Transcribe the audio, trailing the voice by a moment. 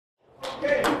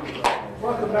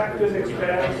Welcome back, physics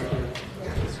fans.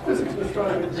 It's Physics and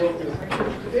Astronomy book.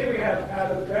 Today we have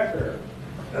Adam Becker,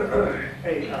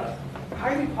 a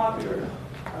highly popular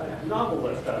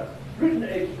novelist, written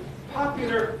a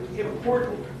popular,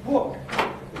 important book.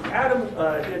 Adam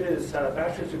did his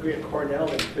bachelor's degree at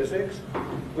Cornell in physics,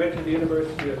 went to the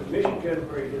University of Michigan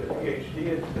where he did a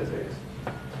PhD in physics.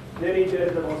 Then he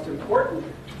did the most important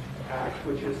act,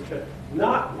 which is to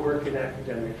not work in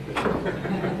academic physics.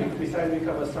 He decided to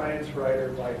become a science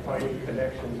writer by finding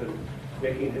connections and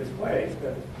making his way. He's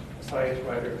been a science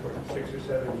writer for 6 or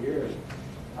 7 years.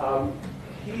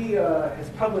 He has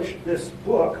published this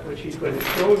book, which he's going to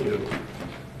show you.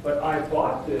 But I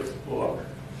bought this book,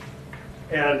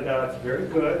 and it's very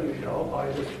good. You should all buy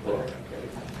this book. Okay?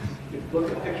 You look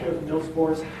at a picture of Niels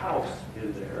Bohr's house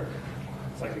in there.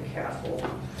 It's like a castle.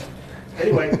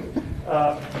 Anyway,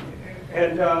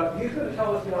 and he's going to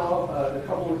tell us now the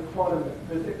trouble with quantum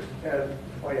physics and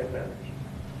why it matters.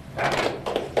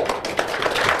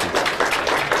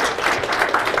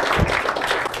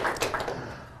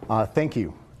 Thank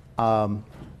you.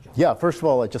 Yeah, first of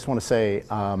all, I just want to say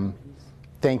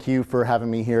thank you for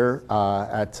having me here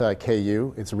at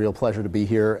KU. It's a real pleasure to be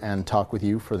here and talk with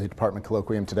you for the department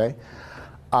colloquium today.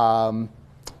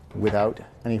 Without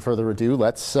any further ado,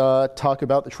 let's talk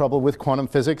about the trouble with quantum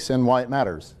physics and why it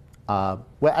matters. Well,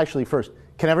 actually, first,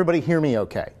 can everybody hear me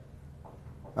okay?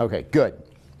 Okay, good.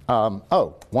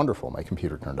 Oh, wonderful, my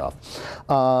computer turned off.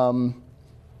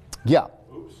 Yeah.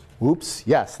 Oops,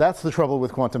 yes, that's the trouble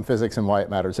with quantum physics and why it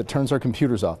matters. It turns our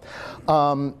computers off.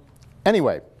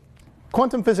 Anyway,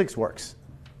 quantum physics works.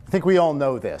 I think we all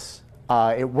know this.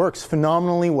 It works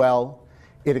phenomenally well.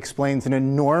 It explains an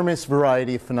enormous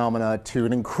variety of phenomena to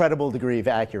an incredible degree of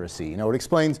accuracy. You know, it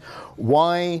explains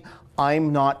why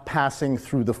I'm not passing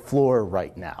through the floor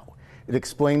right now. It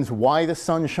explains why the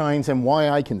sun shines and why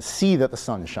I can see that the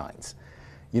sun shines.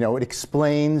 You know, it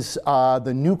explains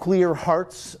the nuclear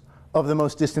hearts of the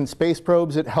most distant space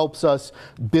probes. It helps us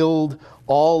build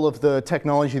all of the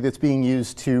technology that's being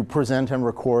used to present and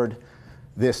record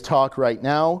this talk right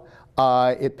now.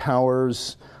 It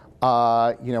powers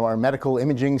our medical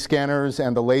imaging scanners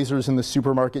and the lasers in the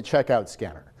supermarket checkout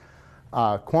scanner.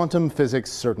 Quantum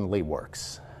physics certainly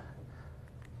works.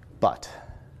 But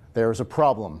there's a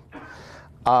problem.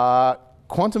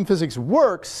 Quantum physics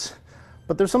works,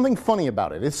 but there's something funny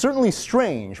about it. It's certainly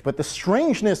strange, but the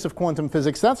strangeness of quantum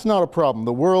physics, that's not a problem.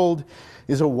 The world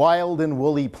is a wild and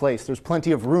woolly place. There's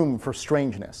plenty of room for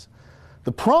strangeness.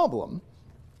 The problem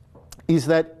is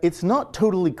that it's not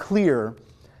totally clear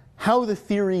how the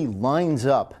theory lines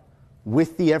up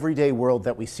with the everyday world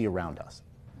that we see around us.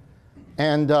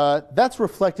 And that's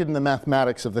reflected in the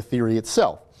mathematics of the theory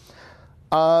itself.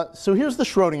 So here's the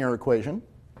Schrödinger equation,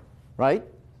 right?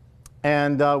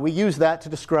 And we use that to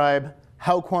describe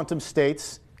how quantum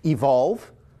states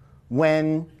evolve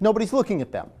when nobody's looking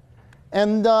at them.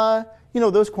 And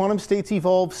those quantum states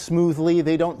evolve smoothly.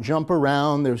 They don't jump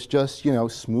around. There's just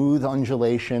smooth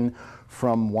undulation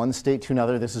from one state to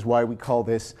another. This is why we call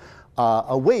this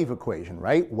a wave equation,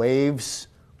 right? Waves,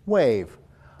 wave.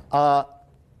 But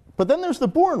then there's the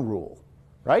Born rule,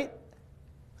 right?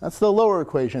 That's the lower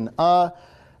equation.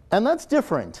 And that's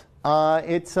different.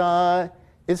 It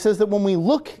says that when we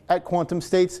look at quantum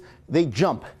states, they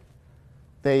jump.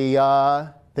 They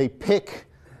pick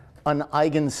an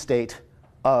eigenstate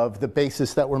of the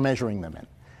basis that we're measuring them in.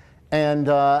 And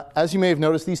as you may have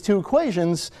noticed, these two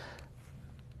equations,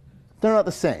 they're not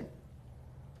the same.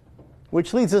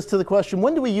 Which leads us to the question,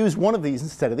 when do we use one of these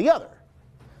instead of the other?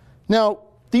 Now,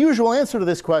 the usual answer to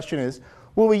this question is,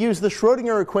 well, we use the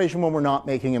Schrödinger equation when we're not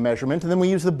making a measurement, and then we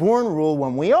use the Born rule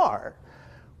when we are,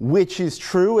 which is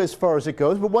true as far as it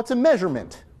goes. But what's a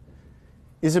measurement?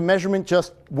 Is a measurement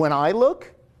just when I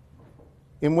look?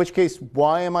 In which case,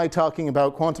 why am I talking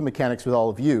about quantum mechanics with all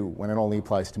of you when it only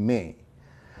applies to me?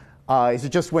 Is it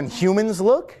just when humans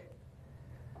look?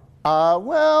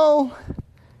 Well,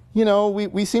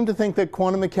 we seem to think that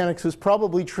quantum mechanics was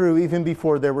probably true even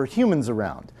before there were humans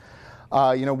around.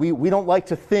 We don't like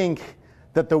to think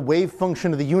that the wave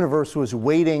function of the universe was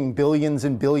waiting billions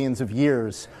and billions of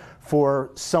years for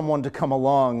someone to come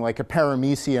along, like a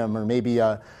paramecium or maybe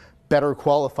a better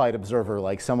qualified observer,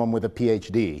 like someone with a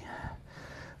PhD.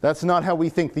 That's not how we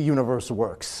think the universe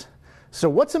works. So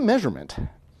what's a measurement?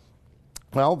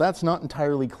 Well, that's not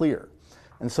entirely clear.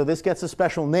 And so this gets a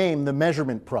special name, the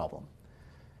measurement problem.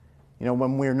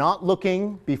 When we're not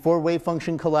looking before wave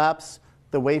function collapse,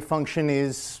 the wave function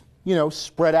is,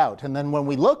 spread out. And then when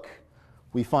we look,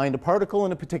 we find a particle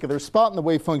in a particular spot, and the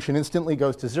wave function instantly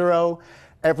goes to 0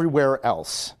 everywhere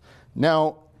else.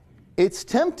 Now, it's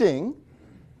tempting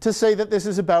to say that this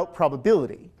is about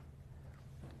probability.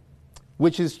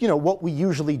 which is what we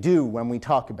usually do when we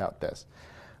talk about this.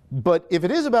 But if it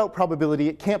is about probability,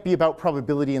 it can't be about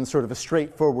probability in sort of a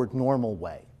straightforward, normal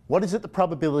way. What is it the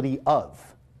probability of?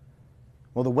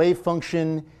 Well, the wave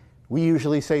function, we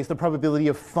usually say, is the probability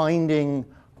of finding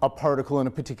a particle in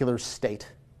a particular state.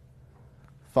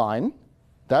 Fine.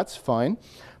 That's fine.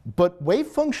 But wave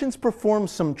functions perform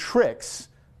some tricks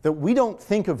that we don't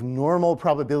think of normal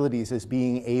probabilities as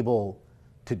being able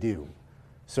to do.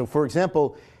 So for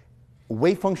example,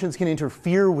 wave functions can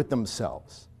interfere with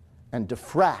themselves and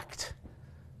diffract.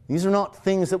 These are not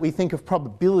things that we think of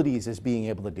probabilities as being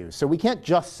able to do. So we can't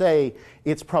just say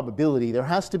it's probability. There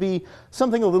has to be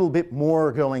something a little bit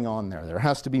more going on there. There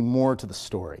has to be more to the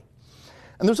story.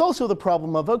 And there's also the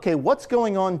problem of, okay, what's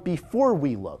going on before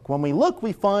we look? When we look,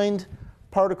 we find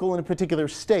particle in a particular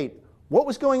state. What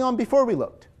was going on before we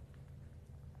looked?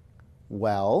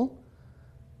 Well,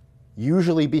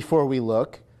 usually before we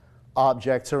look,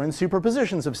 objects are in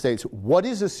superpositions of states. What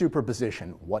is a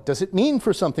superposition? What does it mean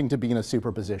for something to be in a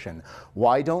superposition?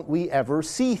 Why don't we ever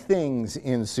see things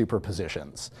in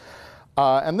superpositions?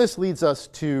 And this leads us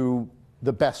to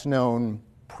the best known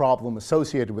problem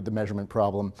associated with the measurement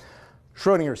problem,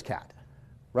 Schrodinger's cat,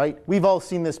 right? We've all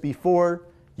seen this before.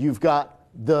 You've got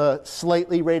the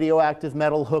slightly radioactive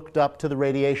metal hooked up to the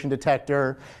radiation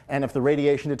detector, and if the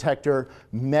radiation detector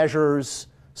measures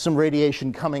some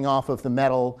radiation coming off of the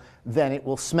metal, then it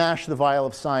will smash the vial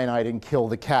of cyanide and kill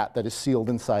the cat that is sealed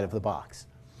inside of the box.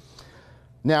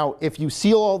 Now, if you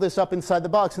seal all this up inside the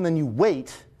box and then you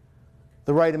wait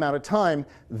the right amount of time,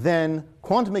 then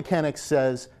quantum mechanics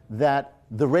says that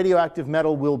the radioactive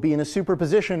metal will be in a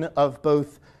superposition of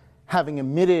both having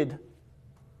emitted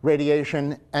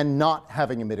radiation and not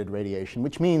having emitted radiation,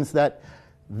 which means that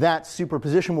that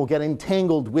superposition will get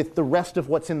entangled with the rest of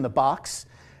what's in the box,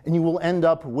 and you will end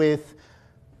up with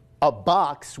a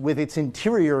box with its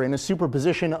interior in a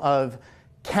superposition of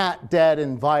cat dead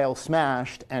and vial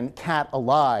smashed, and cat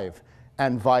alive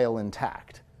and vial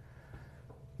intact.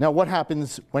 Now, what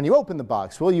happens when you open the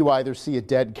box? Well, you either see a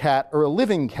dead cat or a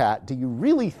living cat. Do you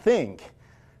really think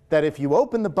that if you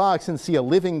open the box and see a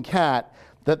living cat,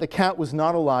 that the cat was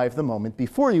not alive the moment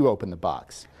before you opened the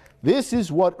box? This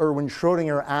is what Erwin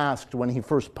Schrödinger asked when he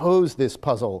first posed this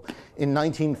puzzle in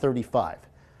 1935.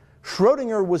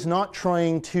 Schrödinger was not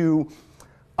trying to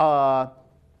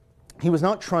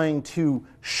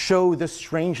show the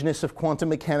strangeness of quantum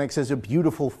mechanics as a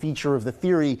beautiful feature of the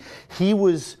theory. He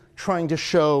was trying to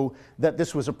show that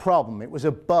this was a problem. It was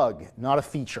a bug, not a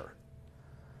feature.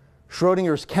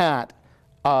 Schrödinger's cat,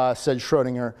 said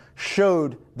Schrödinger,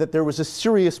 showed that there was a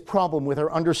serious problem with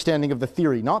our understanding of the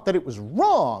theory. Not that it was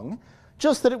wrong,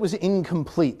 just that it was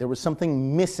incomplete. There was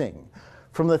something missing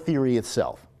from the theory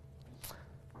itself.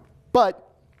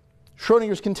 But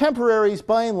Schrödinger's contemporaries,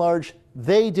 by and large,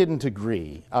 they didn't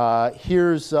agree.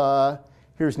 Here's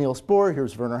Niels Bohr,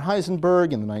 here's Werner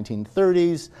Heisenberg in the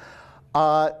 1930s.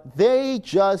 They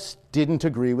just didn't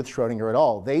agree with Schrödinger at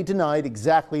all. They denied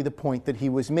exactly the point that he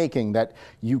was making, that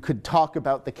you could talk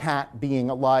about the cat being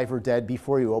alive or dead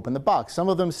before you open the box. Some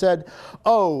of them said,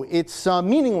 oh, it's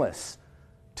meaningless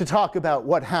to talk about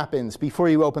what happens before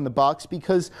you open the box,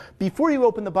 because before you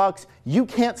open the box, you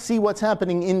can't see what's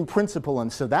happening in principle,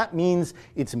 and so that means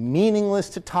it's meaningless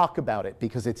to talk about it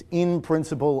because it's in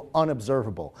principle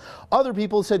unobservable. Other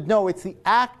people said, no, it's the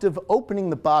act of opening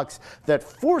the box that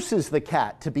forces the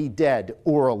cat to be dead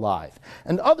or alive.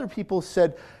 And other people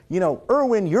said, you know,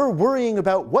 Erwin, you're worrying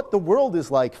about what the world is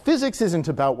like. Physics isn't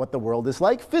about what the world is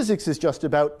like. Physics is just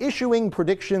about issuing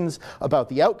predictions about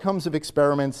the outcomes of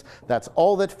experiments. That's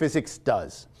all that physics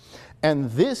does.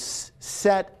 And this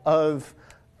set of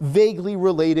vaguely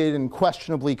related and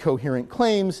questionably coherent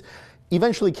claims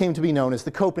eventually came to be known as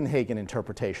the Copenhagen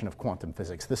interpretation of quantum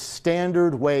physics, the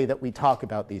standard way that we talk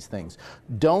about these things.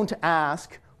 Don't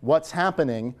ask what's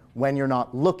happening when you're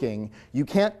not looking. You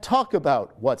can't talk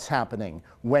about what's happening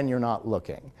when you're not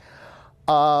looking.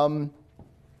 And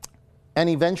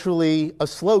eventually, a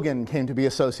slogan came to be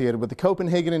associated with the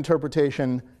Copenhagen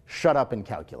interpretation: shut up and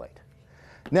calculate.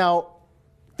 Now,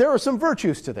 there are some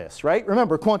virtues to this, right?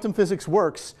 Remember, quantum physics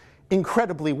works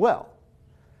incredibly well,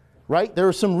 right? There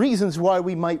are some reasons why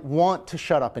we might want to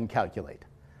shut up and calculate.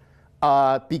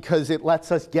 Because it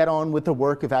lets us get on with the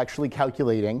work of actually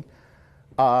calculating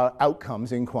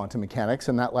outcomes in quantum mechanics,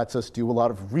 and that lets us do a lot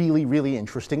of really, really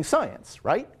interesting science,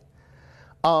 right?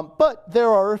 But there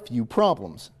are a few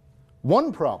problems.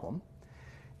 One problem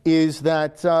is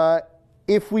that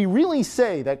if we really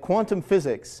say that quantum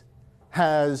physics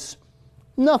has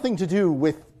nothing to do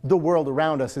with the world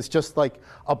around us is just like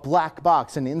a black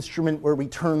box, an instrument where we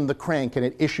turn the crank and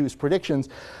it issues predictions,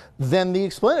 then the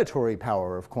explanatory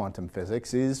power of quantum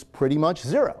physics is pretty much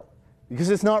zero, because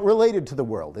it's not related to the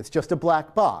world. It's just a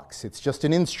black box. It's just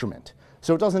an instrument.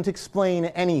 So it doesn't explain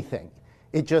anything.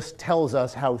 It just tells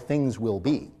us how things will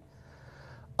be.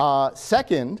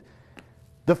 Second,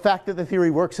 the fact that the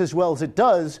theory works as well as it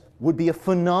does would be a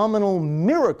phenomenal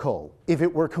miracle if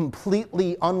it were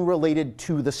completely unrelated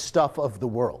to the stuff of the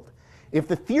world. If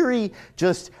the theory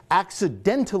just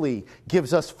accidentally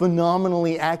gives us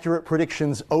phenomenally accurate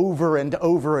predictions over and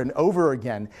over and over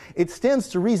again, it stands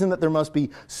to reason that there must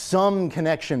be some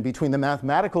connection between the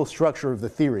mathematical structure of the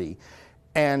theory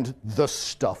and the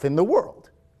stuff in the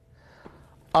world.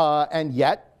 And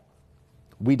yet,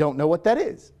 we don't know what that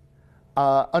is.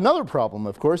 Another problem,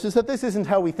 of course, is that this isn't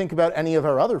how we think about any of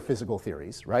our other physical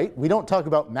theories, right? We don't talk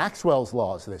about Maxwell's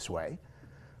laws this way.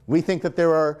 We think that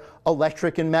there are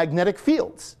electric and magnetic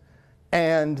fields,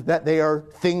 and that they are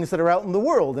things that are out in the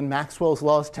world, and Maxwell's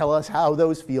laws tell us how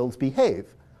those fields behave.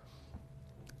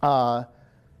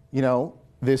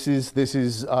 This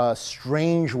is a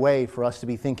strange way for us to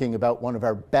be thinking about one of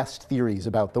our best theories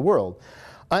about the world.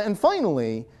 And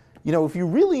finally, if you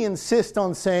really insist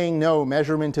on saying, no,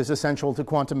 measurement is essential to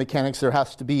quantum mechanics, there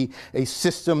has to be a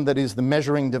system that is the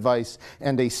measuring device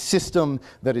and a system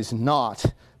that is not,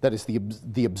 that is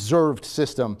the observed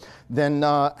system, then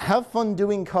have fun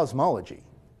doing cosmology,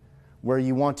 where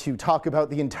you want to talk about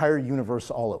the entire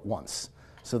universe all at once.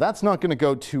 So that's not going to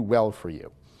go too well for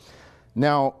you.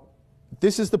 Now,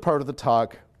 this is the part of the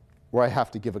talk where I have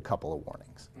to give a couple of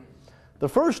warnings. The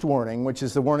first warning, which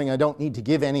is the warning I don't need to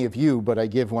give any of you, but I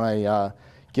give when I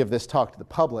give this talk to the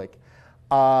public,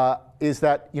 is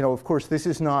that, of course, this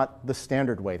is not the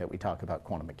standard way that we talk about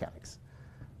quantum mechanics.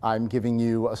 I'm giving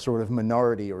you a sort of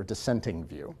minority or dissenting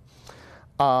view.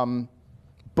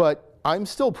 But I'm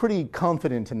still pretty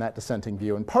confident in that dissenting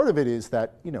view. And part of it is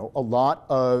that, a lot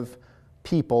of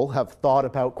people have thought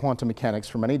about quantum mechanics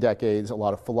for many decades. A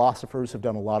lot of philosophers have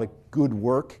done a lot of good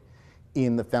work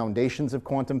in the foundations of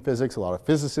quantum physics. A lot of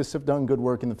physicists have done good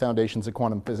work in the foundations of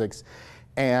quantum physics.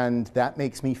 And that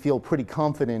makes me feel pretty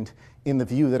confident in the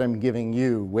view that I'm giving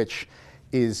you, which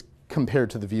is, compared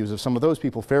to the views of some of those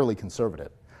people, fairly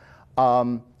conservative.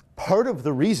 Part of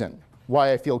the reason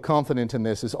why I feel confident in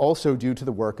this is also due to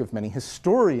the work of many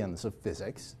historians of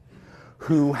physics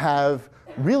who have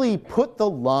really put the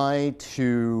lie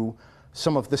to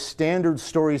some of the standard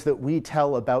stories that we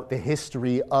tell about the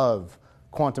history of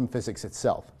quantum physics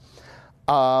itself.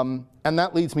 And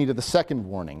that leads me to the second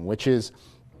warning, which is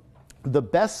the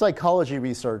best psychology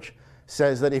research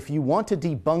says that if you want to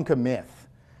debunk a myth,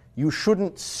 you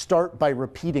shouldn't start by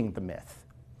repeating the myth.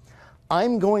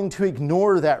 I'm going to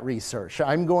ignore that research.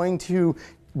 I'm going to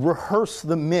rehearse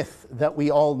the myth that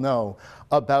we all know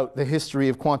about the history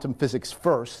of quantum physics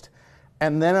first,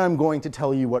 and then I'm going to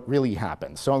tell you what really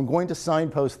happened. So I'm going to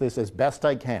signpost this as best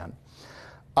I can.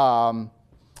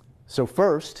 So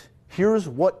first, here's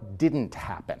what didn't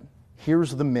happen.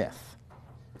 Here's the myth.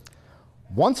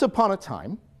 Once upon a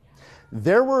time,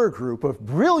 there were a group of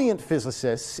brilliant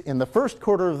physicists in the first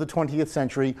quarter of the 20th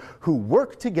century who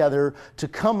worked together to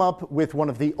come up with one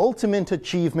of the ultimate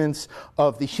achievements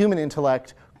of the human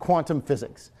intellect, quantum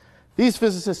physics. These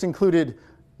physicists included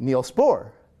Niels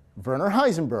Bohr, Werner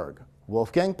Heisenberg,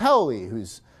 Wolfgang Pauli,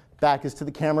 whose back is to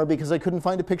the camera because I couldn't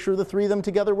find a picture of the three of them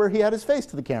together where he had his face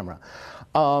to the camera.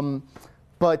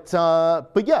 But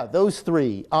yeah, those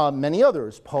three. Many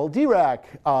others: Paul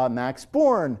Dirac, Max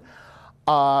Born,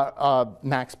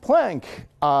 Max Planck,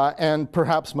 and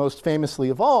perhaps most famously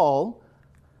of all,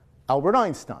 Albert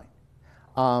Einstein.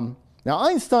 Now,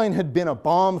 Einstein had been a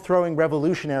bomb-throwing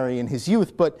revolutionary in his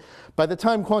youth, but by the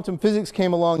time quantum physics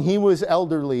came along, he was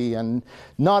elderly and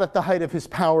not at the height of his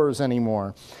powers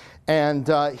anymore. And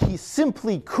he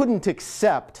simply couldn't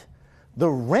accept the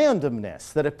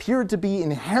randomness that appeared to be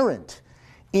inherent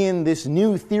in this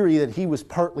new theory that he was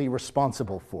partly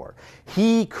responsible for.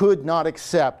 He could not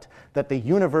accept that the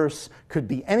universe could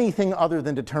be anything other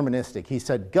than deterministic. He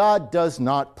said, God does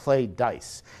not play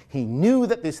dice. He knew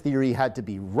that this theory had to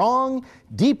be wrong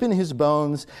deep in his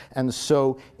bones, and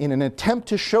so in an attempt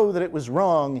to show that it was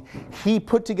wrong, he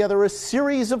put together a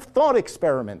series of thought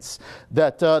experiments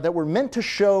that were meant to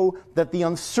show that the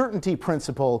uncertainty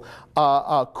principle,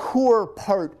 a core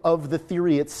part of the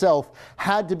theory itself,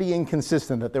 had to be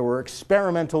inconsistent, that there were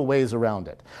experimental ways around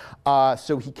it.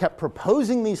 So he kept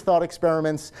proposing these thought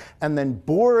experiments, and then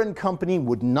Bohr and company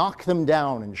would knock them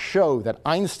down and show that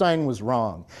Einstein was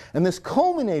wrong. And this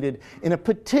culminated in a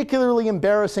particularly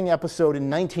embarrassing episode in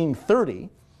 1930,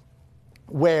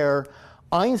 where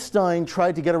Einstein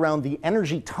tried to get around the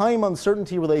energy-time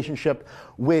uncertainty relationship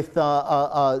with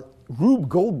a Rube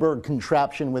Goldberg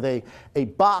contraption with a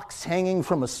box hanging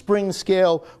from a spring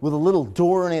scale with a little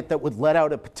door in it that would let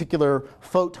out a particular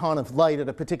photon of light at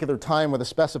a particular time with a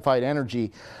specified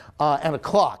energy, and a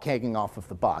clock hanging off of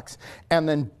the box. And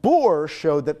then Bohr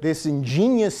showed that this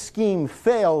ingenious scheme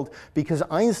failed because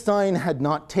Einstein had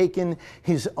not taken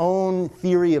his own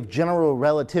theory of general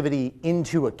relativity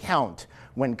into account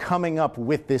when coming up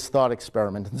with this thought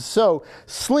experiment. And so,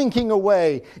 slinking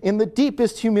away in the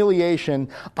deepest humiliation,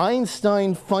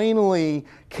 Einstein finally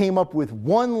came up with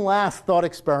one last thought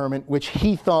experiment which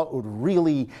he thought would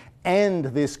really end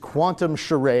this quantum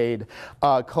charade,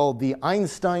 called the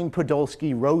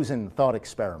Einstein-Podolsky-Rosen thought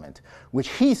experiment, which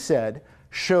he said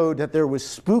showed that there was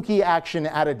spooky action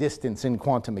at a distance in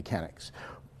quantum mechanics.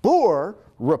 Bohr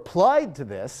replied to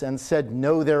this and said,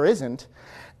 no, there isn't.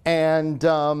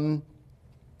 Or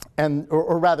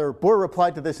rather, Bohr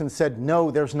replied to this and said, no,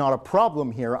 there's not a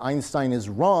problem here. Einstein is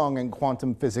wrong and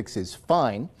quantum physics is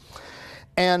fine.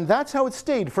 And that's how it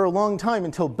stayed for a long time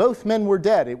until both men were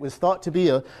dead. It was thought to be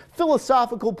a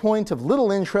philosophical point of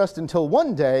little interest until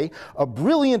one day a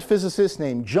brilliant physicist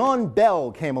named John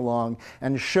Bell came along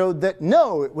and showed that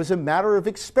no, it was a matter of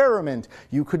experiment.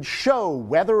 You could show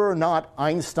whether or not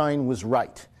Einstein was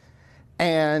right.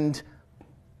 And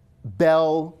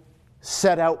Bell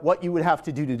set out what you would have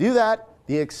to do that.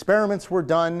 The experiments were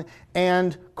done,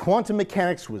 and quantum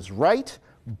mechanics was right,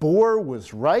 Bohr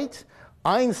was right,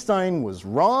 Einstein was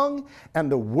wrong,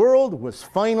 and the world was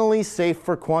finally safe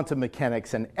for quantum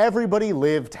mechanics, and everybody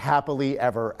lived happily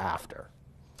ever after.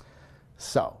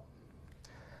 So,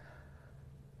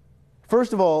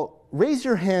 first of all, raise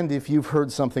your hand if you've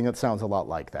heard something that sounds a lot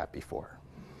like that before.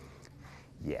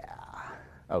 Yeah.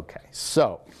 Okay.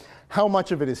 So, how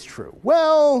much of it is true?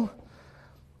 Well,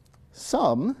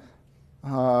 some,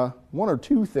 one or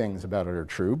two things about it are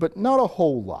true, but not a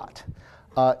whole lot.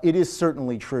 It is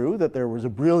certainly true that there was a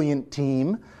brilliant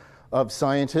team of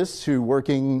scientists who,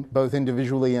 working both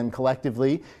individually and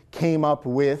collectively, came up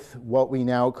with what we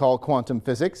now call quantum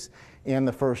physics in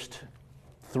the first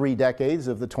 3 decades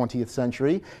of the 20th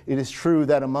century. It is true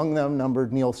that among them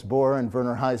numbered Niels Bohr and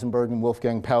Werner Heisenberg and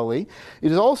Wolfgang Pauli.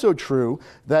 It is also true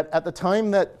that at the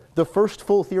time that the first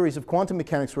full theories of quantum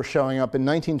mechanics were showing up in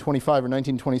 1925 or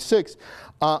 1926,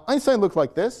 Einstein looked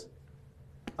like this.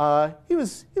 He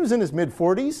was in his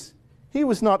mid-40s. He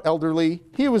was not elderly.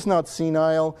 He was not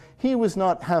senile. He was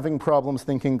not having problems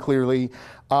thinking clearly.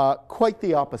 Quite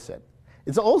the opposite.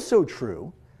 It's also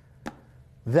true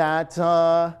that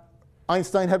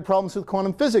Einstein had problems with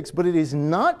quantum physics, but it is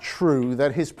not true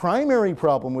that his primary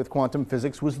problem with quantum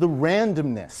physics was the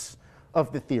randomness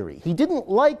of the theory. He didn't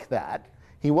like that.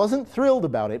 He wasn't thrilled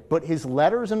about it, but his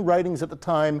letters and writings at the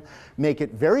time make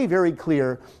it very, very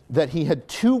clear that he had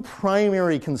two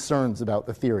primary concerns about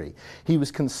the theory. He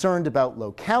was concerned about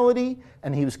locality,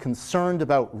 and he was concerned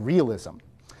about realism.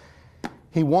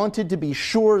 He wanted to be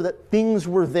sure that things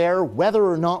were there whether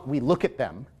or not we look at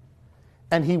them.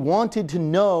 And he wanted to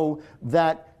know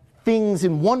that things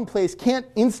in one place can't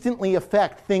instantly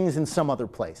affect things in some other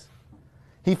place.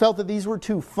 He felt that these were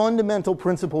two fundamental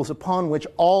principles upon which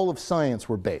all of science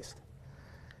were based.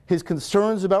 His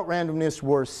concerns about randomness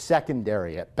were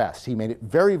secondary at best. He made it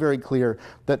very, very clear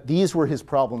that these were his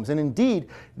problems. And indeed,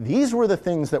 these were the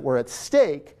things that were at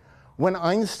stake when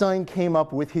Einstein came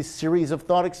up with his series of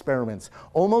thought experiments.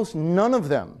 Almost none of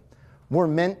them were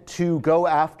meant to go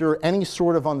after any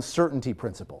sort of uncertainty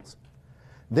principles.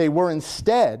 They were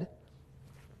instead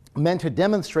meant to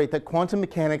demonstrate that quantum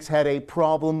mechanics had a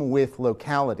problem with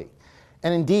locality.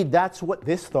 And indeed, that's what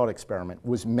this thought experiment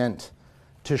was meant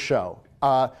to show.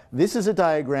 This is a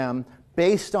diagram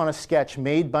based on a sketch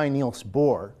made by Niels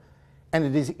Bohr, and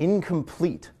it is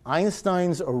incomplete.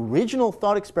 Einstein's original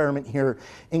thought experiment here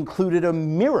included a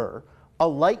mirror a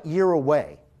light year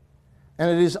away,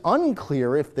 and it is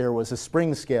unclear if there was a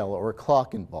spring scale or a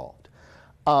clock involved.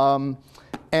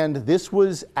 And this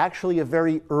was actually a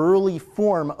very early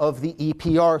form of the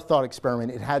EPR thought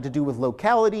experiment. It had to do with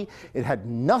locality. It had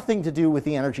nothing to do with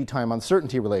the energy-time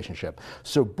uncertainty relationship.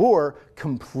 So Bohr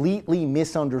completely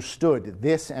misunderstood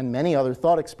this and many other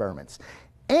thought experiments.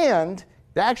 And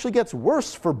it actually gets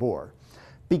worse for Bohr,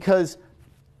 because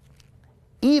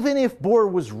even if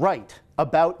Bohr was right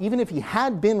about, even if he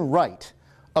had been right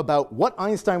about what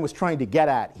Einstein was trying to get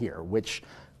at here, which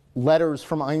letters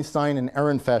from Einstein and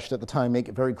Ehrenfest at the time make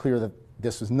it very clear that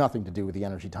this was nothing to do with the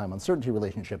energy-time uncertainty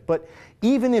relationship. But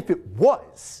even if it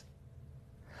was,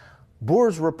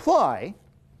 Bohr's reply,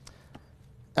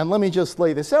 and let me just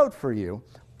lay this out for you,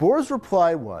 Bohr's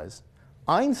reply was,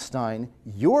 Einstein,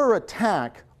 your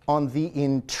attack on the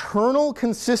internal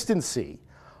consistency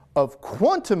of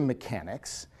quantum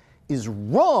mechanics is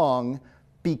wrong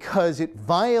because it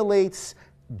violates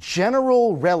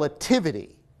general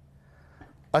relativity,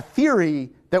 a theory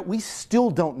that we still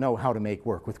don't know how to make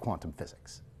work with quantum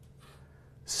physics.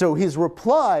 So his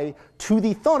reply to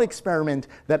the thought experiment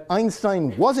that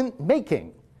Einstein wasn't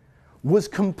making was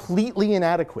completely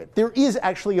inadequate. There is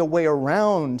actually a way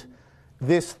around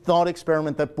this thought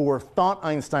experiment that Bohr thought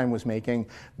Einstein was making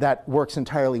that works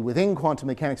entirely within quantum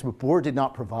mechanics, but Bohr did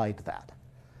not provide that.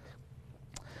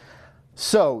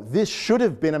 So this should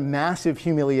have been a massive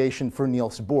humiliation for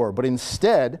Niels Bohr, but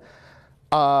instead,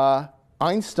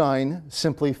 Einstein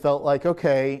simply felt like,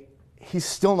 okay, he's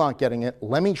still not getting it,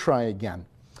 let me try again.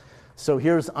 So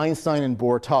here's Einstein and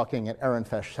Bohr talking at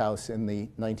Ehrenfest's house in the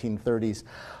 1930s.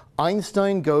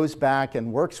 Einstein goes back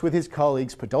and works with his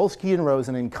colleagues, Podolsky and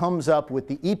Rosen, and comes up with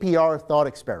the EPR thought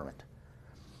experiment,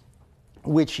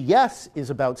 which, yes, is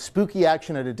about spooky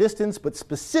action at a distance, but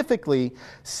specifically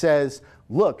says,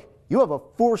 look, you have a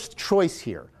forced choice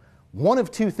here. One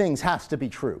of two things has to be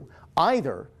true.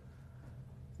 Either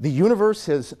the universe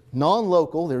is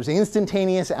non-local, there's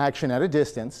instantaneous action at a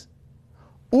distance,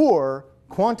 or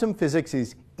quantum physics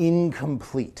is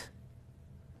incomplete.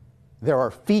 There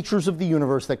are features of the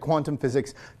universe that quantum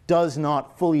physics does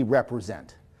not fully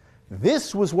represent.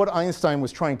 This was what Einstein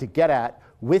was trying to get at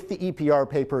with the EPR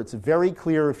paper. It's very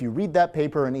clear if you read that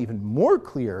paper, and even more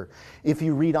clear if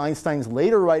you read Einstein's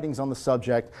later writings on the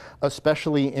subject,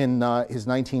 especially in his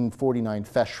 1949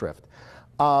 Festschrift.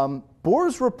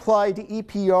 Bohr's reply to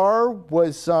EPR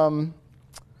was, I'm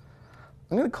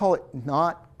going to call it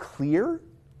not clear.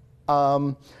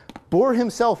 Bohr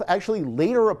himself actually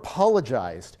later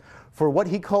apologized for what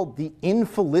he called the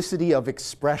infelicity of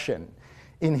expression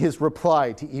in his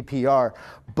reply to EPR,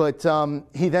 but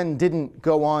he then didn't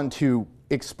go on to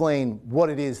explain what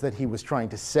it is that he was trying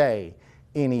to say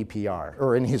in EPR,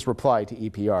 or in his reply to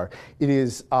EPR. It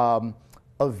is a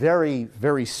very,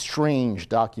 very strange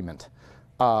document.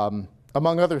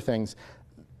 Among other things,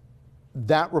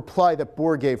 that reply that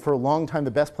Bohr gave, for a long time,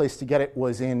 the best place to get it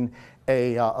was in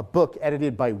a book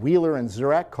edited by Wheeler and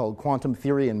Zurek called Quantum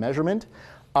Theory and Measurement.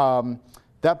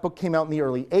 That book came out in the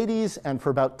early 80s, and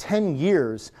for about 10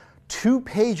 years, 2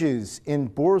 pages in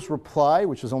Bohr's reply,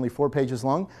 which was only 4 pages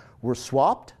long, were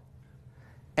swapped,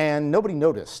 and nobody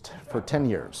noticed for 10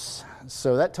 years.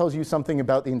 So that tells you something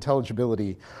about the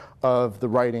intelligibility of the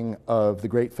writing of the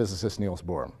great physicist Niels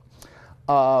Bohr.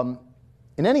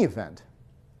 In any event,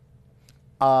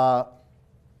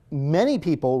 many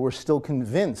people were still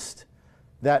convinced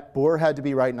that Bohr had to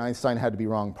be right and Einstein had to be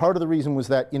wrong. Part of the reason was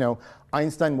that,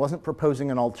 Einstein wasn't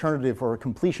proposing an alternative or a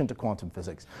completion to quantum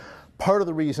physics. Part of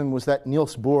the reason was that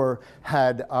Niels Bohr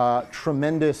had a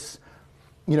tremendous,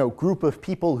 group of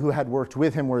people who had worked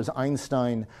with him, whereas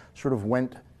Einstein sort of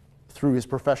went through his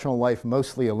professional life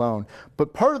mostly alone.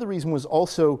 But part of the reason was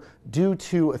also due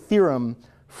to a theorem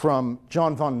from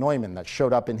John von Neumann that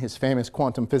showed up in his famous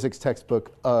quantum physics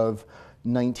textbook of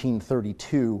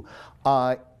 1932.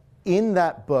 In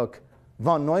that book,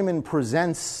 von Neumann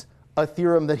presents a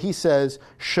theorem that he says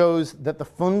shows that the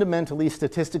fundamentally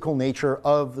statistical nature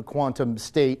of the quantum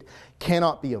state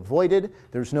cannot be avoided.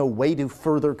 There's no way to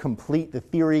further complete the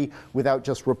theory without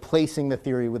just replacing the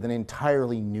theory with an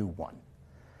entirely new one.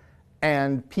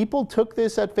 And people took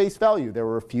this at face value. There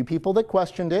were a few people that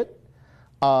questioned it.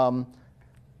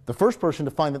 The first person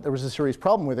to find that there was a serious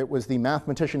problem with it was the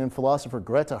mathematician and philosopher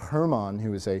Grete Hermann,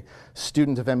 who was a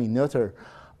student of Emmy Noether.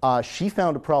 She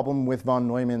found a problem with von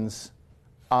Neumann's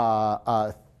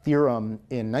theorem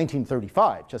in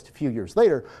 1935, just a few years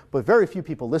later, but very few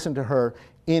people listened to her.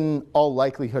 In all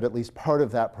likelihood, at least part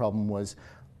of that problem was,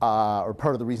 or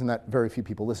part of the reason that very few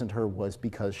people listened to her was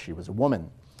because she was a woman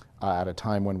at a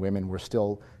time when women were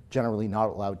still generally not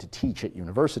allowed to teach at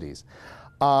universities.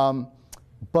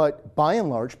 But by and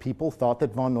large, people thought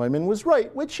that von Neumann was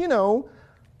right, which,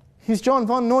 he's John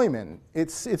von Neumann.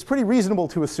 It's pretty reasonable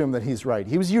to assume that he's right.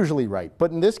 He was usually right,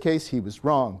 but in this case, he was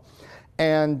wrong.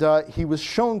 And he was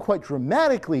shown quite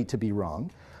dramatically to be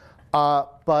wrong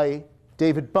by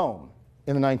David Bohm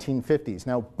in the 1950s.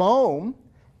 Now, Bohm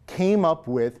came up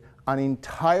with an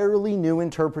entirely new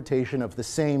interpretation of the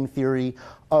same theory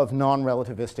of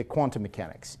non-relativistic quantum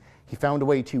mechanics. He found a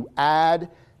way to add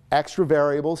extra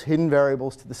variables, hidden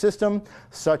variables to the system,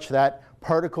 such that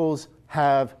particles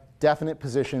have definite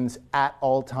positions at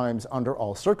all times under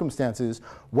all circumstances,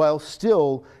 while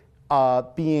still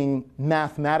being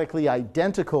mathematically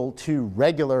identical to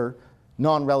regular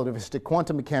non-relativistic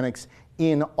quantum mechanics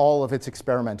in all of its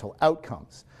experimental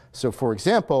outcomes. So for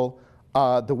example,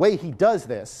 the way he does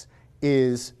this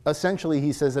is essentially,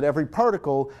 he says that every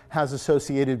particle has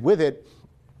associated with it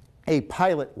a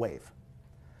pilot wave.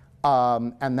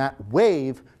 And that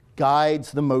wave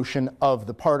guides the motion of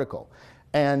the particle.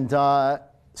 And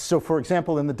so, for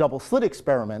example, in the double slit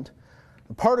experiment,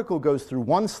 the particle goes through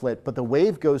one slit, but the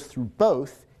wave goes through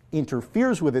both,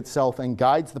 interferes with itself, and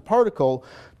guides the particle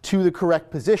to the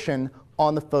correct position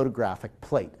on the photographic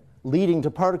plate, leading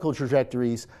to particle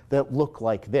trajectories that look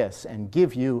like this and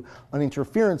give you an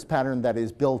interference pattern that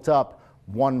is built up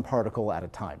one particle at a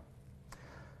time.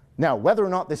 Now, whether or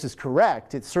not this is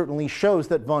correct, it certainly shows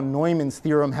that von Neumann's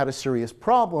theorem had a serious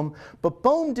problem, but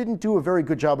Bohm didn't do a very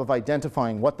good job of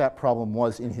identifying what that problem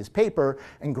was in his paper,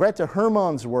 and Grete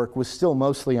Hermann's work was still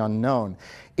mostly unknown.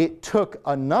 It took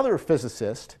another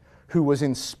physicist who was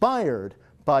inspired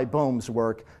by Bohm's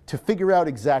work to figure out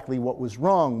exactly what was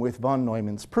wrong with von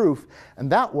Neumann's proof,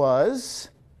 and that was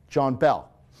John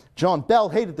Bell. John Bell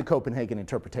hated the Copenhagen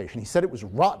interpretation. He said it was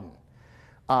rotten.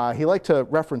 He liked to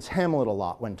reference Hamlet a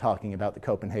lot when talking about the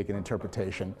Copenhagen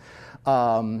interpretation,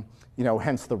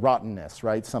 hence the rottenness,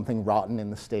 right? Something rotten in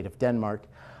the state of Denmark.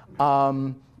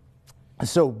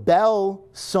 So Bell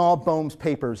saw Bohm's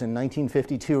papers in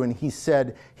 1952, and he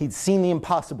said he'd seen the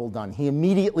impossible done. He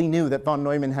immediately knew that von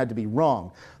Neumann had to be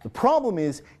wrong. The problem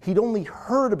is he'd only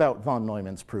heard about von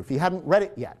Neumann's proof. He hadn't read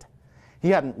it yet.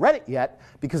 He hadn't read it yet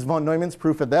because von Neumann's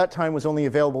proof at that time was only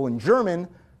available in German.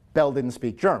 Bell didn't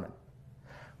speak German.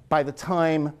 By the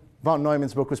time von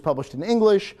Neumann's book was published in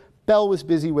English, Bell was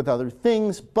busy with other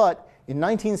things, but in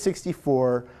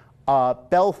 1964,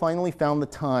 Bell finally found the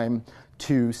time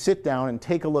to sit down and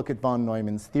take a look at von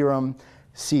Neumann's theorem,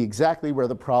 see exactly where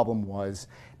the problem was,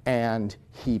 and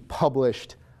he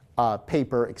published a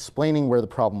paper explaining where the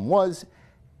problem was,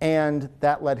 and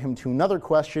that led him to another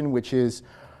question, which is,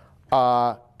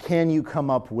 can you come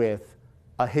up with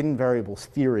a hidden variables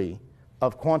theory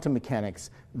of quantum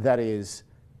mechanics that is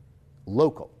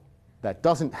local, that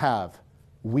doesn't have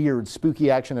weird, spooky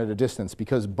action at a distance?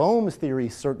 Because Bohm's theory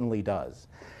certainly does.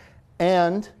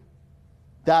 And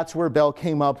that's where Bell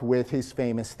came up with his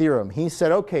famous theorem. He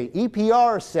said, okay,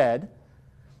 EPR said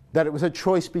that it was a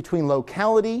choice between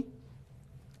locality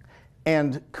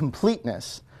and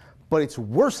completeness, but it's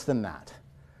worse than that.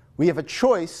 We have a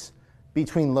choice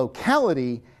between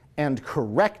locality and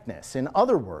correctness. In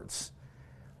other words,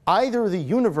 either the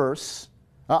universe,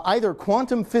 either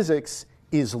quantum physics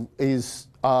is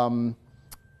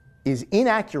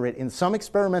inaccurate in some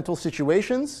experimental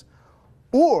situations,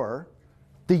 or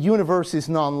the universe is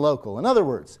non-local. In other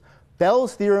words,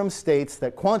 Bell's theorem states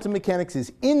that quantum mechanics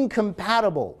is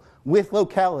incompatible with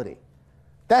locality.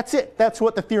 That's it. That's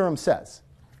what the theorem says.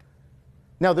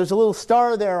 Now, there's a little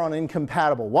star there on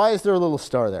incompatible. Why is there a little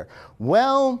star there?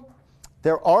 Well,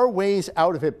 there are ways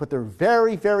out of it, but they're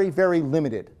very, very, very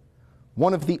limited.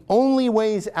 One of the only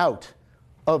ways out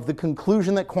of the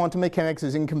conclusion that quantum mechanics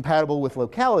is incompatible with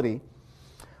locality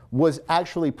was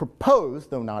actually proposed,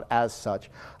 though not as such,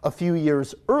 a few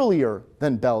years earlier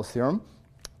than Bell's theorem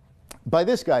by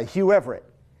this guy, Hugh Everett.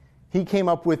 He came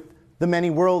up with the many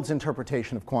worlds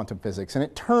interpretation of quantum physics. And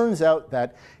it turns out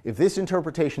that if this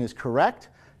interpretation is correct,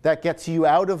 that gets you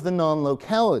out of the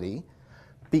non-locality,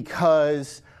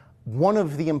 because one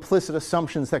of the implicit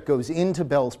assumptions that goes into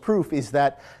Bell's proof is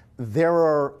that there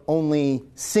are only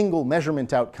single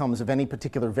measurement outcomes of any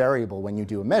particular variable when you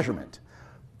do a measurement.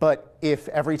 But if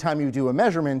every time you do a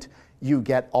measurement, you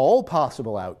get all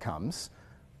possible outcomes,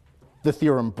 the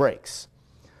theorem breaks.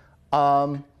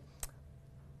 Yeah,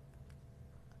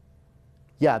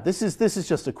 this is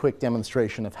just a quick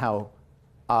demonstration of how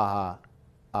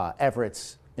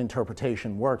Everett's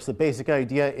interpretation works. The basic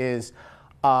idea is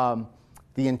the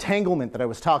entanglement that I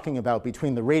was talking about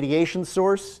between the radiation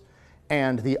source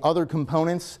and the other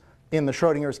components in the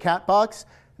Schrodinger's cat box.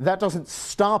 That doesn't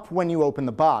stop when you open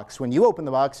the box. When you open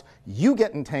the box, you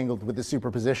get entangled with the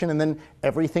superposition, and then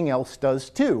everything else does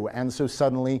too. And so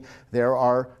suddenly there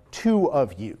are two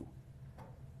of you.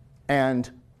 And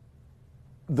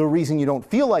the reason you don't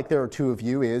feel like there are two of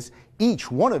you is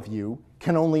each one of you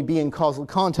can only be in causal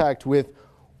contact with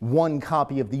one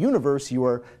copy of the universe. You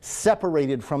are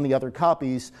separated from the other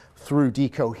copies through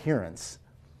decoherence.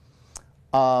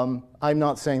 I'm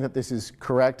not saying that this is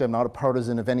correct. I'm not a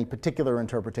partisan of any particular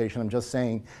interpretation. I'm just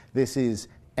saying this is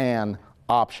an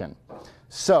option.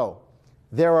 So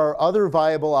there are other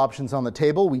viable options on the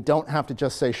table. We don't have to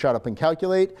just say shut up and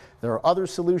calculate. There are other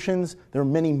solutions. There are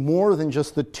many more than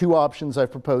just the two options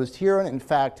I've proposed here. And in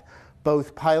fact,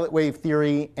 both pilot wave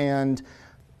theory and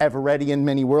Everettian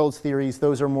many worlds theories,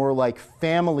 those are more like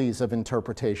families of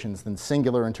interpretations than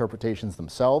singular interpretations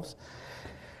themselves.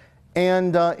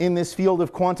 And in this field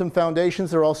of quantum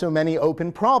foundations, there are also many open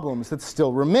problems that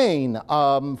still remain.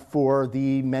 For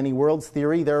the many worlds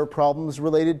theory, there are problems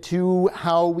related to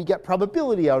how we get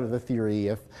probability out of the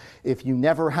theory. If you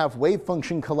never have wave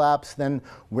function collapse, then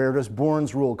where does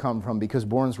Born's rule come from? Because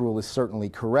Born's rule is certainly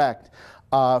correct.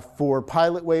 For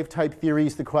pilot wave type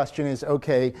theories, the question is,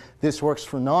 okay, this works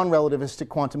for non-relativistic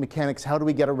quantum mechanics. How do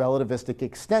we get a relativistic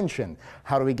extension?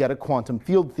 How do we get a quantum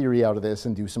field theory out of this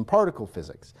and do some particle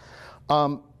physics?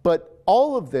 But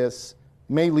all of this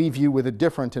may leave you with a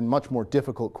different and much more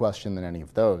difficult question than any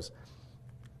of those.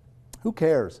 Who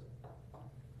cares?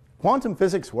 Quantum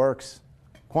physics works.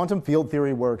 Quantum field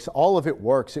theory works. All of it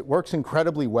works. It works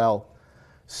incredibly well.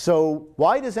 So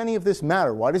why does any of this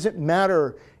matter? Why does it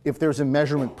matter if there's a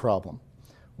measurement problem?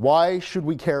 Why should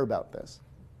we care about this?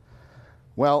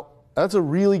 Well, that's a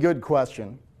really good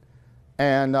question.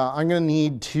 And I'm going to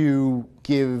need to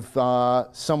give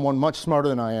someone much smarter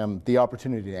than I am the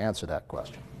opportunity to answer that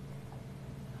question.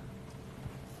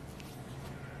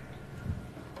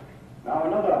 Now,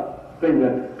 another thing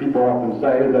that people often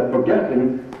say is that for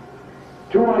guessing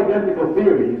two identical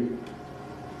theories,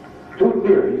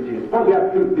 suppose you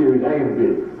have two theories, A and B,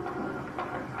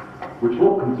 which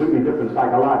look completely different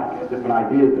psychologically, have different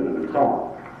ideas in them and so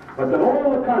on. But then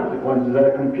all the consequences that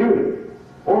are computed,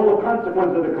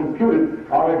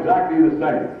 are exactly the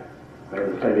same. They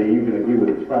would say they even agree with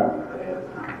experiments.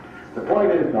 The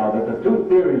point is, though, that the two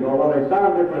theories, although they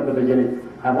sound different at the beginning,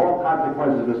 have all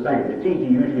consequences the same. It's easy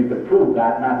usually to prove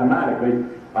that mathematically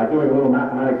by doing a little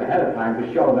mathematics ahead of time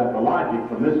to show that the logic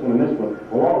from this one and this one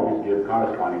will always give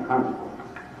corresponding consequences.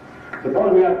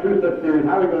 Suppose we have two such theories,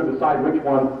 how are we going to decide which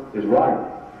one is right?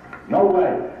 No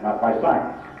way, not by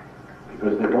science.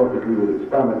 Because they both agree with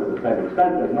experiment to the same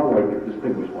extent, there's no way to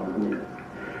distinguish one from the other.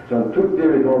 So two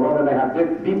theories, although they have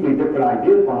deeply different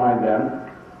ideas behind them,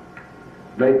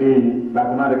 may be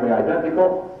mathematically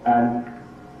identical, and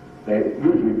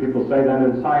usually people say that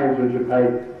in science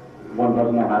one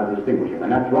doesn't know how to distinguish them,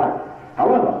 and that's right.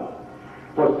 However,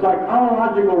 for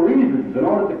psychological reasons, in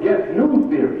order to get new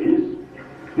theories,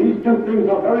 these two things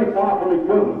are very far from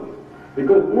equivalent,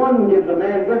 because one gives a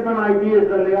man different ideas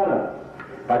than the other.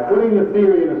 By putting the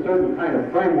theory in a certain kind of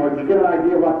framework, you get an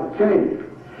idea of what to change,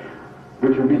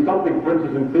 which would be something, for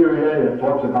instance, in theory A that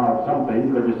talks about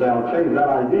something, but you say, I'll change that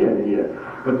idea in here.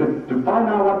 But to find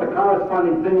out what the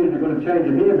corresponding thing is you're going to change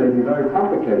in here may be very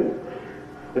complicated.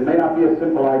 It may not be a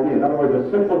simple idea. In other words,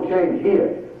 a simple change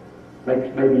here makes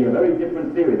maybe a very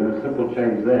different theory than a simple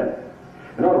change there.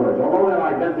 In other words, although they're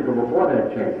identical before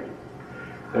they're changed,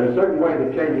 there's a certain way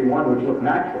of changing one which look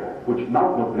natural, which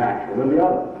not look natural in the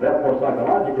other. Therefore,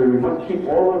 psychologically, we must keep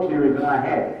all the theories in our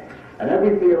head. And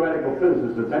every theoretical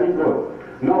physicist that's any good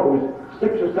knows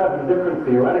 6 or 7 different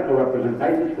theoretical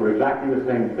representations for exactly the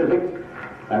same physics,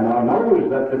 and knows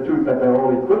that they're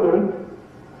all equivalent,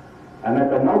 and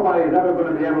that nobody is ever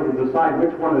going to be able to decide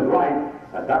which one is right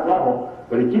at that level,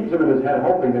 but he keeps them in his head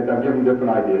hoping that they'll give him different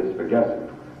ideas for guessing.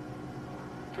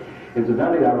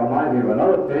 Incidentally, that reminds me of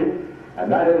another thing,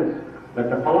 and that is that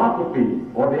the philosophy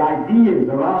or the ideas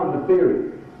around the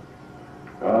theory,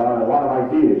 a lot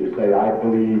of ideas, you say, I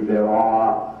believe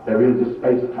there is a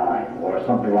space-time or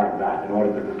something like that in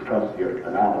order to discuss your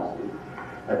analysis.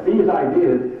 That these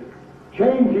ideas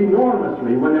change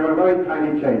enormously when there are very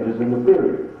tiny changes in the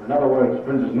theory. In other words,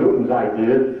 for instance, Newton's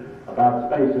ideas about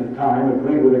space and time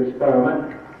agree with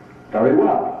experiment very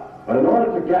well. But in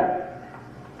order to get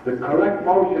the correct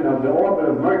motion of the orbit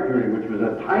of Mercury, which was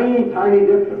a tiny, tiny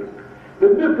difference, the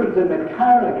difference in the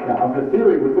character of the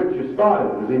theory with which you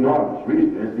started was enormous.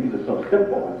 Reason is these are so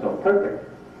simple and so perfect.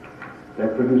 They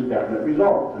produce definite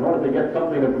results. In order to get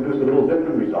something to produce a little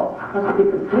different result, it has to be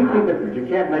completely different. You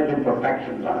can't make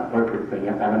imperfections on a perfect thing. You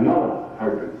have to have another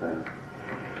perfect thing.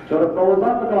 So the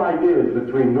philosophical ideas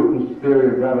between Newton's theory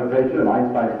of gravitation and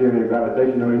Einstein's theory of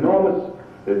gravitation are enormous.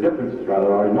 The differences,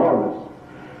 rather, are enormous.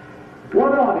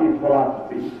 What are these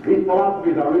philosophies? These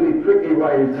philosophies are really tricky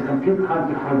ways to compute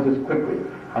consequences quickly.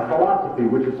 A philosophy,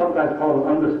 which is sometimes called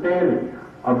an understanding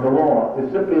of the law,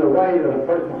 is simply a way that a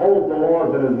person holds the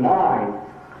laws in his mind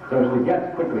so as to guess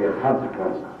quickly at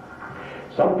consequences.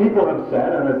 Some people have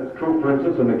said, and it's true, for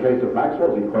instance, in the case of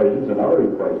Maxwell's equations and other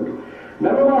equations,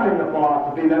 never mind the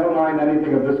philosophy, never mind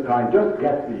anything of this kind, just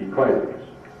guess the equations.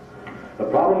 The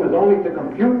problem is only to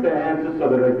compute their answers so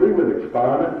that they agree with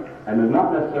experiment, and is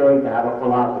not necessary to have a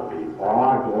philosophy or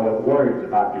argue or words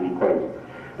about the equation.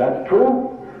 That's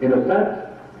true in a sense,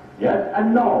 yes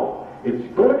and no. It's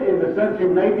good in the sense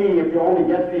maybe if you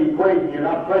only guess the equation, you're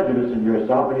not prejudicing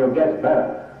yourself and you'll guess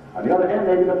better. On the other hand,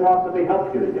 maybe the philosophy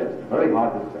helps you to guess. Very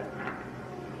hard to say.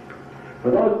 For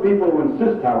those people who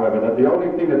insist, however, that the only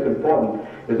thing that's important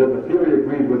is that the theory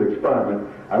agrees with experiment,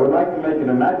 I would like to make an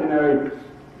imaginary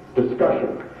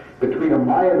discussion between a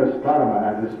Mayan astronomer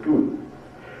and his student.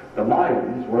 The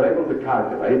Mayans were able to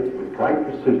calculate with great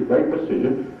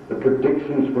precision the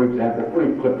predictions, for example, for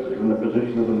eclipses and the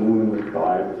position of the moon in the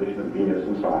sky, the position of Venus,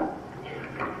 and so on.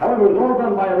 However, it was all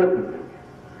done by arithmetic.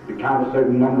 You count a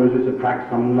certain numbers, you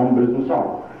subtract some numbers, and so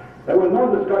on. There was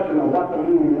no discussion of what the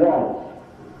moon was.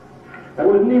 There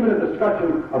wasn't even a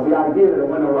discussion of the idea that it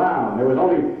went around. There was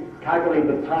only calculating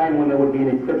the time when there would be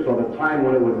an eclipse or the time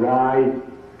when it would rise,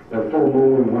 the full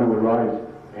moon, and when it would rise,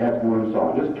 half moon, and so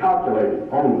on. Just calculated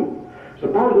only.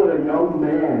 Suppose that a young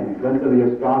man went to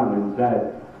the astronomer and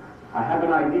said, I have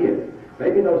an idea.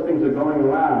 Maybe those things are going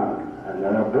around, and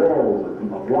there are balls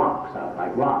of rocks out,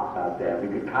 like rocks out there. We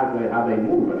could calculate how they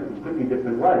move in a completely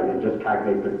different way and just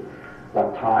calculate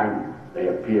what time they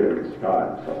appear in the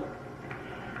sky.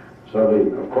 So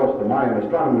of course, the Mayan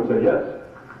astronomer would say, yes.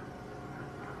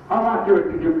 How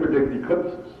accurate can you predict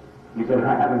eclipses? He said,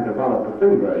 I haven't developed the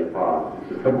thing very far.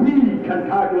 He said, but we can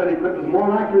calculate eclipses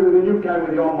more accurately than you can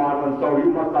with your model, and so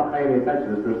you must not pay any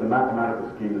attention to this because the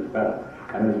mathematical scheme is better.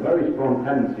 And there's a very strong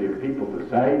tendency of people to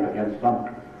say against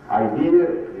some idea,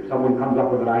 if someone comes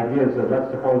up with an idea and says,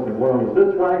 let's suppose the world is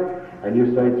this way, and you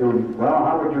say to him, well,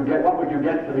 what would you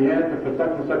get for the answer for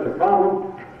such and such a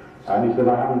problem? And he says,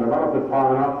 I haven't developed it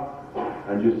far enough.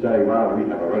 And you say, well, we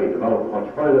have already developed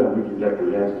much further, and we can get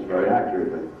the answers very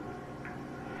accurately.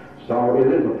 So it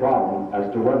is a problem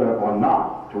as to whether or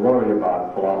not to worry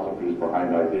about philosophies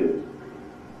behind ideas.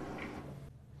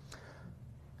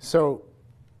 So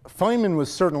Feynman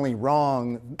was certainly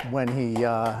wrong when he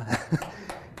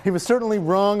he was certainly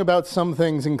wrong about some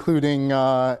things, including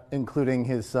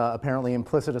his apparently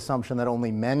implicit assumption that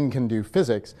only men can do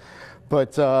physics.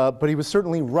 But he was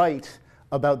certainly right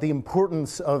about the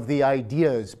importance of the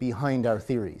ideas behind our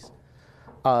theories.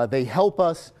 They help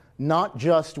us not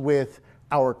just with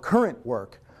our current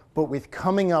work, but with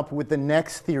coming up with the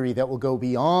next theory that will go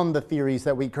beyond the theories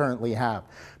that we currently have.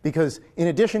 Because in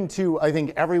addition to, I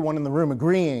think, everyone in the room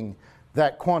agreeing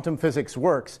that quantum physics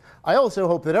works, I also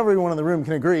hope that everyone in the room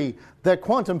can agree that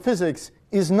quantum physics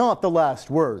is not the last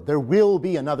word. There will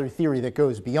be another theory that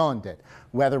goes beyond it.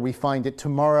 Whether we find it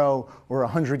tomorrow or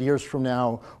 100 years from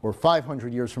now or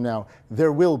 500 years from now,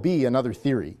 there will be another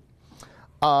theory.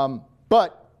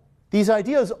 But these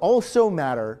ideas also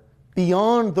matter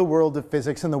beyond the world of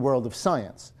physics and the world of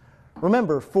science.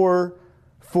 Remember, for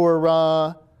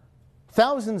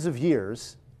thousands of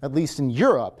years, at least in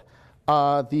Europe,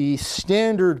 the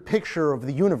standard picture of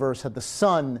the universe had the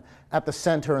sun at the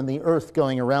center and the earth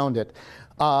going around it.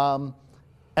 And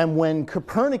when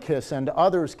Copernicus and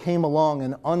others came along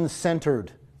and uncentered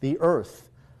the earth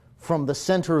from the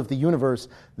center of the universe,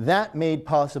 that made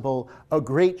possible a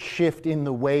great shift in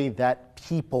the way that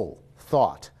people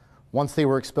thought once they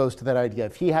were exposed to that idea.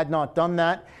 If he had not done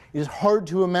that, it is hard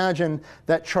to imagine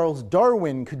that Charles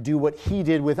Darwin could do what he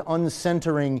did with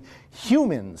uncentering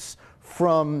humans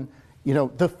from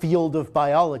the field of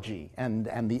biology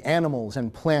and the animals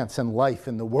and plants and life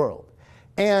in the world.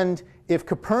 And if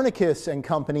Copernicus and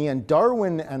company and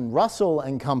Darwin and Russell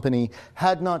and company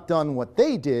had not done what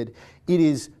they did, it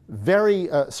is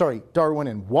Darwin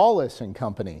and Wallace and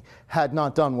company had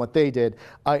not done what they did,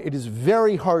 it is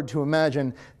very hard to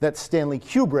imagine that Stanley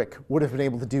Kubrick would have been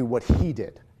able to do what he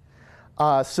did.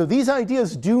 So these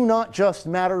ideas do not just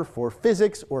matter for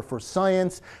physics or for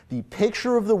science. The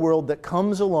picture of the world that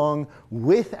comes along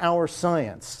with our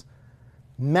science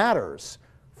matters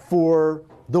for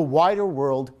the wider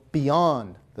world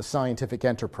beyond the scientific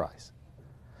enterprise.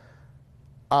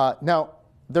 Now,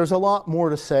 there's a lot more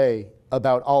to say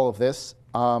about all of this,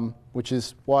 which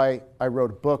is why I wrote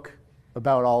a book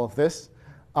about all of this.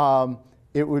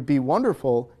 It would be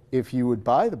wonderful if you would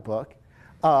buy the book.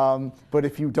 But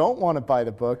if you don't want to buy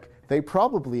the book, they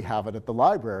probably have it at the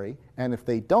library. And if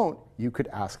they don't, you could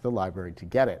ask the library to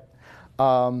get it.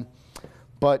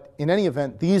 But in any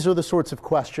event, these are the sorts of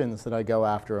questions that I go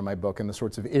after in my book and the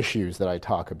sorts of issues that I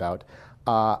talk about.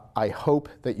 I hope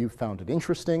that you found it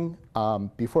interesting.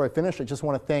 Before I finish, I just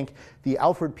want to thank the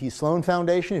Alfred P. Sloan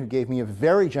Foundation, who gave me a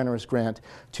very generous grant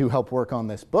to help work on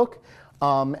this book,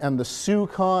 and the Sioux,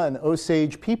 Kaw, and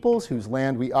Osage peoples, whose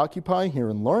land we occupy here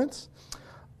in Lawrence.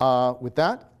 With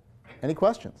that, any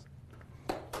questions?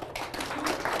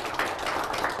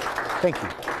 Thank you.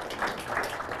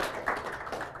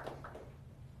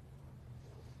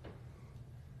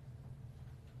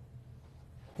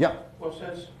 Yeah. Well,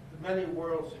 since the many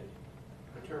worlds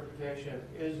interpretation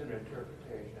is an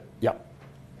interpretation, Yeah.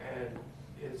 and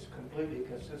it's completely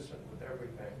consistent with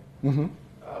everything, Mm-hmm.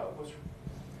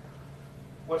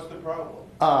 What's the problem?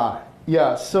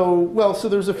 Yeah, so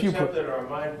there's a few... Except that our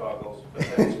mind boggles, but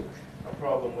that's a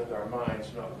problem with our minds,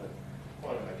 not with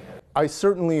quantum mechanics. I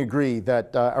certainly agree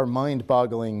that our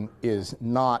mind-boggling is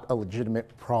not a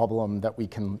legitimate problem that we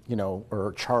can, or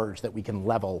a charge that we can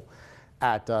level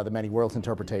at the many worlds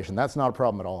interpretation. That's not a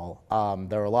problem at all.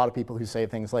 There are a lot of people who say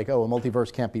things like, oh, a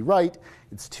multiverse can't be right,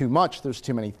 it's too much, there's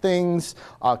too many things,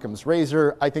 Occam's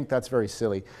razor. I think that's very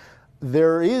silly.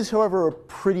 There is, however, a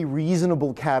pretty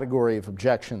reasonable category of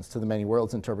objections to the many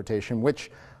worlds interpretation, which,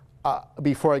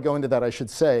 before I go into that, I should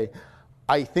say,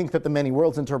 I think that the many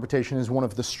worlds interpretation is one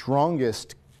of the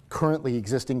strongest currently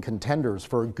existing contenders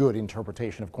for a good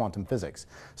interpretation of quantum physics.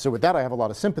 So with that, I have a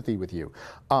lot of sympathy with you.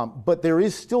 But there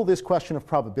is still this question of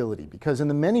probability, because in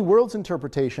the many worlds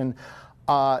interpretation,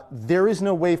 there is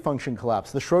no wave function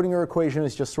collapse. The Schrodinger equation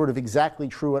is just sort of exactly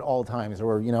true at all times,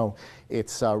 or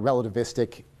it's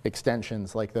relativistic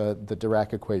extensions like the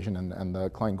Dirac equation and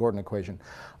the Klein-Gordon equation.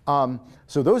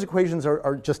 So those equations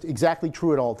are just exactly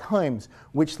true at all times,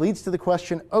 which leads to the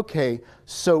question, okay,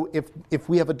 so if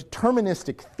we have a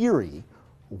deterministic theory,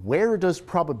 where does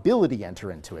probability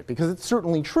enter into it? Because it's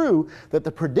certainly true that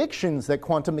the predictions that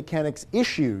quantum mechanics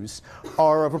issues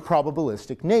are of a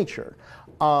probabilistic nature.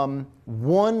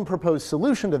 One proposed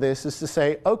solution to this is to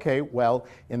say, okay, well,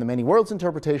 in the many worlds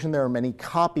interpretation, there are many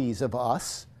copies of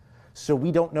us, so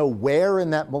we don't know where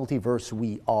in that multiverse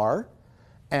we are.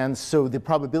 And so the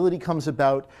probability comes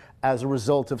about as a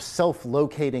result of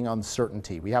self-locating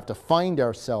uncertainty. We have to find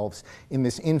ourselves in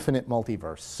this infinite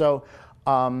multiverse. So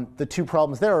the two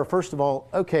problems there are, first of all,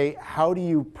 okay, how do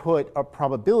you put a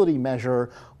probability measure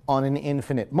on an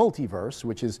infinite multiverse,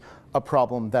 which is a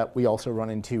problem that we also run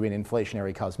into in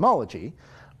inflationary cosmology.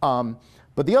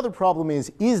 But the other problem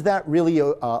is that really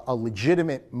a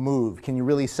legitimate move? Can you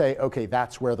really say, okay,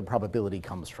 that's where the probability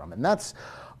comes from? And that's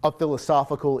a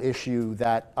philosophical issue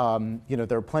that,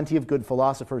 there are plenty of good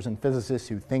philosophers and physicists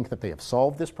who think that they have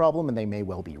solved this problem, and they may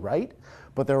well be right.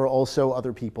 But there are also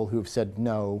other people who have said,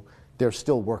 no, there's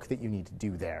still work that you need to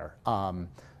do there.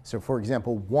 So for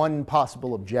example, one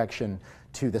possible objection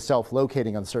to the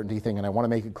self-locating uncertainty thing, and I want to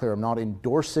make it clear, I'm not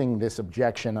endorsing this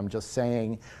objection, I'm just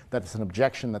saying that it's an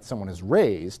objection that someone has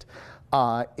raised,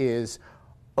 is,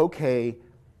 okay,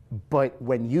 but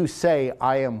when you say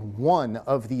I am one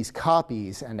of these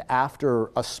copies, and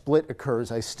after a split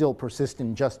occurs, I still persist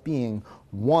in just being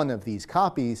one of these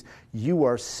copies, you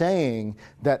are saying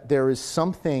that there is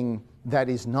something that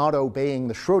is not obeying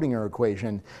the Schrodinger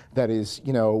equation, that is,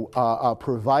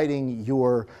 providing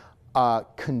your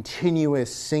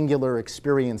continuous singular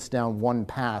experience down one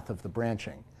path of the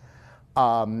branching.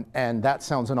 And that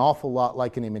sounds an awful lot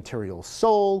like an immaterial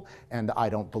soul, and I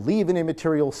don't believe in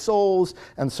immaterial souls,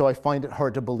 and so I find it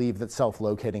hard to believe that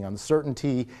self-locating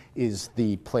uncertainty is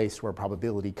the place where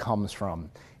probability comes from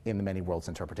in the many worlds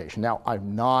interpretation. Now,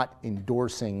 I'm not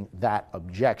endorsing that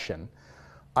objection.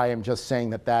 I am just saying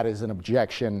that that is an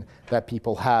objection that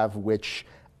people have, which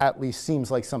at least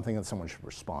seems like something that someone should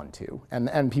respond to,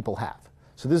 and people have.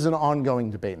 So this is an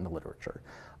ongoing debate in the literature.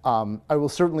 I will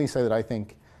certainly say that I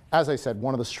think, as I said,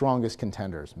 one of the strongest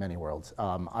contenders, many worlds.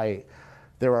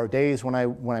 There are days when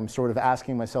I'm sort of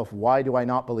asking myself, why do I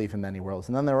not believe in many worlds?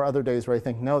 And then there are other days where I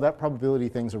think, no, that probability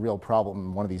thing's a real problem,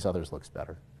 and one of these others looks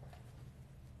better.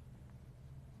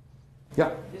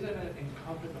 Yeah? Isn't it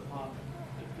incumbent upon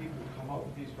the people who come up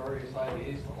with these various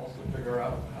ideas to also figure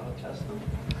out how to test them?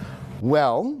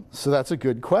 Well, so that's a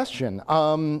good question.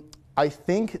 I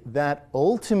think that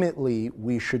ultimately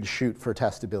we should shoot for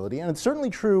testability, and it's certainly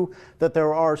true that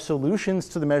there are solutions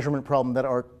to the measurement problem that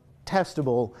are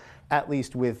testable, at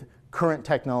least with current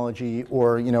technology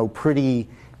or pretty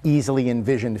easily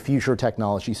envisioned future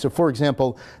technology. So for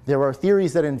example, there are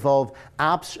theories that involve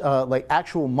like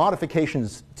actual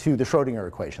modifications to the Schrodinger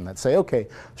equation that say, okay,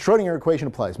 the Schrodinger equation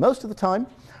applies most of the time,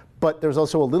 but there's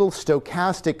also a little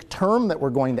stochastic term that we're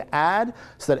going to add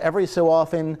so that every so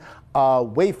often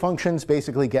wave functions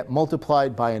basically get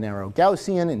multiplied by a narrow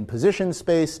Gaussian in position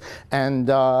space, and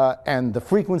the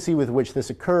frequency with which this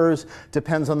occurs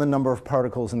depends on the number of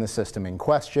particles in the system in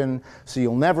question. So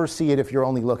you'll never see it if you're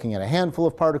only looking at a handful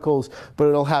of particles, but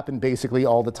it'll happen basically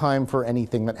all the time for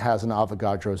anything that has an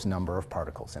Avogadro's number of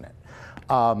particles in it.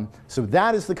 So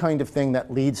that is the kind of thing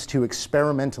that leads to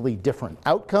experimentally different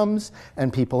outcomes,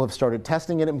 and people have started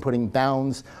testing it and putting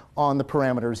bounds on the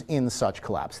parameters in such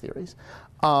collapse theories.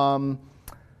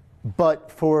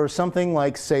 But for something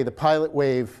like, say, the pilot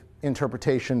wave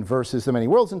interpretation versus the many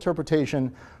worlds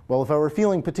interpretation, Well, if I were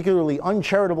feeling particularly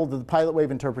uncharitable to the pilot wave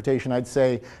interpretation, I'd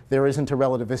say there isn't a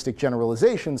relativistic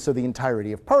generalization, so the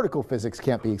entirety of particle physics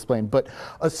can't be explained. But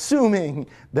assuming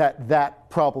that that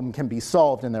problem can be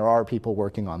solved, and there are people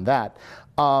working on that,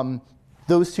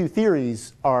 those two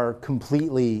theories are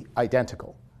completely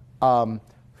identical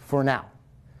for now.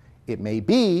 It may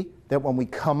be that when we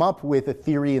come up with a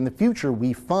theory in the future,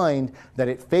 we find that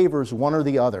it favors one or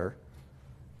the other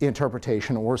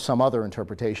interpretation or some other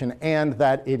interpretation, and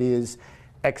that it is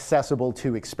accessible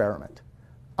to experiment.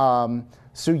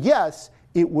 So yes,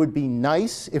 it would be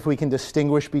nice if we can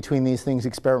distinguish between these things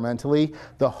experimentally.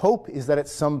 The hope is that at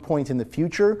some point in the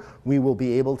future, we will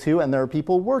be able to, and there are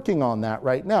people working on that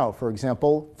right now. For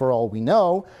example, for all we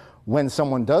know, when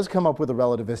someone does come up with a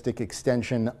relativistic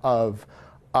extension of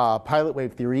pilot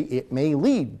wave theory, it may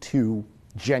lead to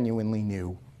genuinely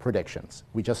new predictions.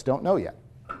 We just don't know yet.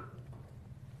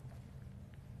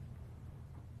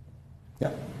 Yeah.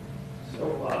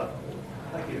 So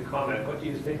I'd like you to comment. What do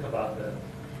you think about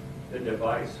the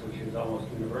device, which is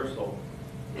almost universal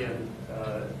in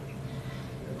the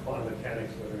quantum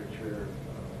mechanics literature,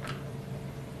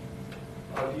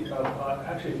 of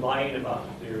actually lying about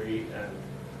the theory and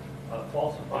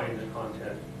falsifying the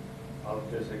content of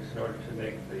physics in order to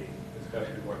make the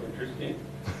discussion more interesting,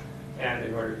 and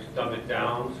in order to dumb it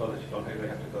down so that you don't really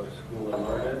have to go to school and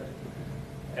learn it,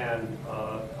 and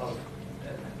of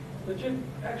legit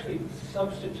actually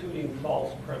substituting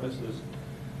false premises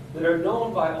that are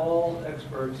known by all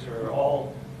experts or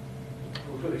all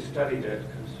who've really studied it.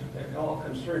 All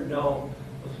concerned know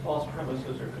those false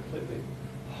premises are completely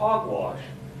hogwash,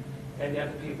 and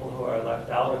yet the people who are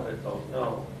left out of it don't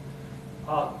know.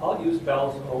 I'll use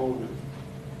Bell's own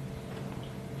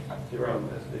theorem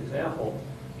as an example.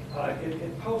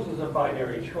 It poses a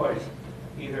binary choice.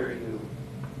 Either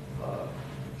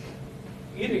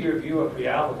your view of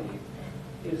reality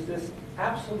is this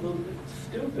absolutely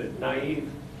stupid, naive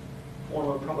form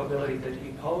of probability that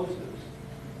he poses,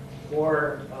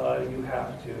 or you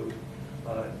have to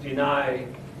deny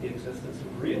the existence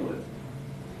of realism.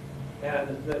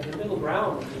 And the middle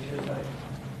ground, which is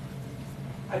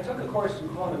I took a course in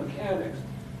quantum mechanics.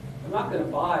 I'm not going to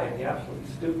buy the absolutely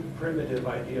stupid, primitive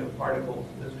idea of particles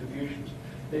and distributions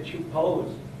that you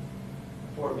pose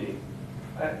for me.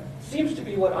 Seems to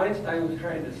be what Einstein was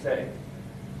trying to say.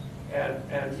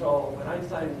 And so when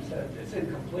Einstein said it's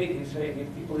incomplete, he's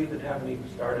saying people even haven't even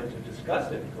started to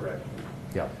discuss it correctly.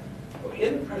 Yeah. So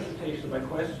in the presentation, my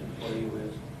question for you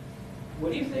is,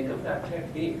 what do you think of that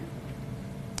technique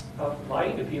of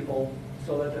lying to people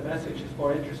so that the message is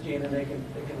more interesting and they can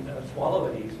swallow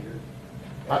it easier,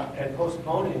 and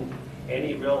postponing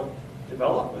any real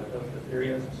development of the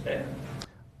theory as it stands?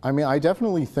 I mean, I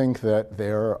definitely think that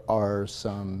there are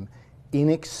some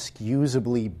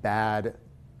inexcusably bad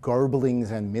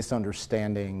garblings and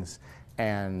misunderstandings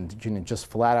and just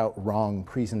flat out wrong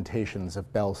presentations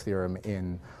of Bell's theorem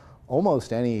in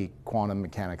almost any quantum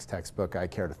mechanics textbook I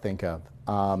care to think of.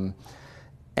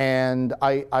 And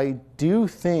I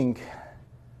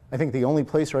think the only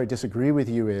place where I disagree with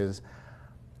you is,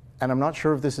 and I'm not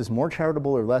sure if this is more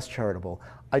charitable or less charitable,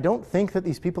 I don't think that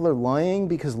these people are lying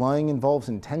because lying involves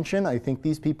intention. I think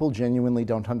these people genuinely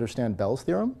don't understand Bell's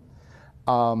theorem.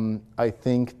 I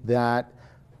think that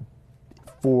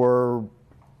for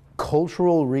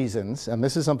cultural reasons, and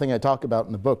this is something I talk about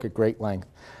in the book at great length,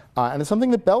 and it's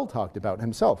something that Bell talked about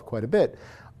himself quite a bit,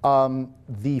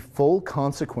 the full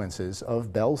consequences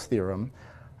of Bell's theorem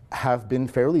have been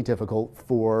fairly difficult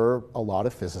for a lot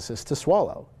of physicists to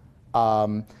swallow.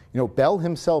 Bell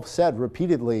himself said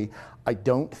repeatedly, I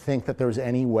don't think that there's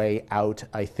any way out.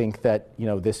 I think that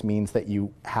this means that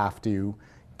you have to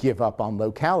give up on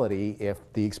locality if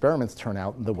the experiments turn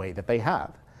out the way that they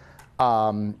have.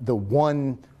 The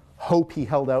one hope he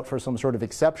held out for some sort of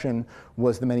exception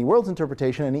was the many worlds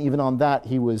interpretation, and even on that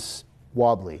he was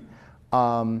wobbly.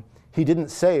 He didn't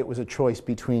say it was a choice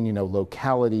between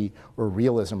locality or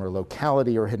realism or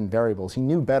locality or hidden variables. He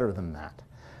knew better than that.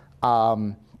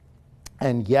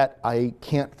 And yet I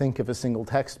can't think of a single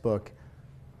textbook.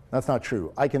 That's not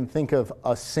true. I can think of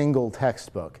a single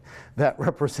textbook that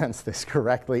represents this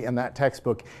correctly, and that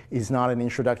textbook is not an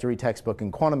introductory textbook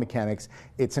in quantum mechanics.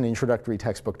 It's an introductory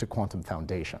textbook to quantum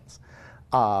foundations.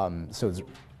 So it's,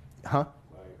 huh?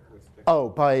 Oh,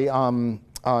 by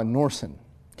Norson.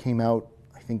 Came out,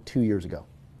 I think, 2 years ago.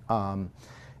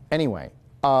 Anyway,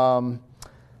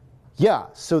 yeah,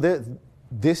 so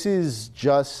this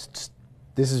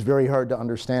is very hard to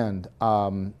understand,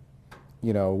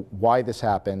 why this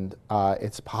happened.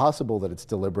 It's possible that it's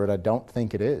deliberate. I don't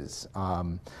think it is.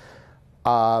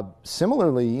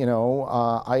 Similarly,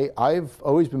 I've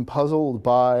always been puzzled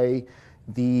by,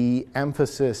 the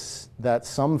emphasis that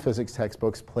some physics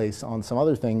textbooks place on some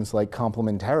other things like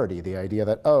complementarity, the idea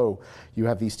that, oh, you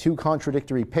have these two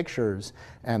contradictory pictures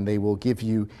and they will give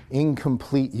you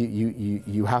incomplete,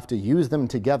 you have to use them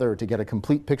together to get a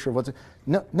complete picture of what's,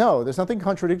 no, there's nothing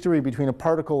contradictory between a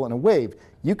particle and a wave.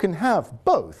 You can have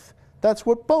both. That's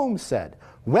what Bohm said.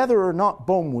 Whether or not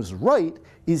Bohm was right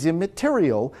is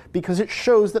immaterial because it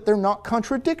shows that they're not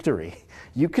contradictory.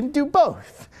 You can do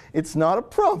both. It's not a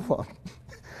problem.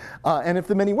 And if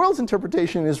the many worlds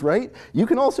interpretation is right, you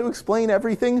can also explain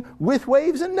everything with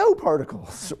waves and no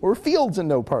particles, or fields and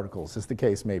no particles, as the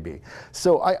case may be.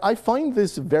 So I find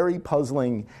this very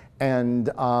puzzling and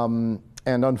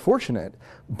unfortunate,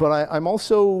 but I'm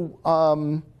also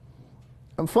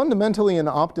I'm fundamentally an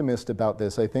optimist about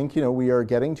this. I think we are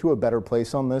getting to a better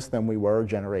place on this than we were a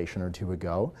generation or two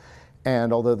ago.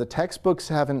 And although the textbooks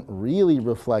haven't really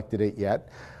reflected it yet,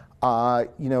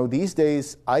 these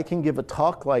days I can give a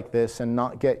talk like this and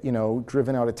not get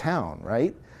driven out of town,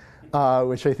 right?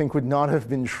 Which I think would not have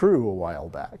been true a while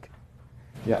back.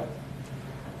 Yeah.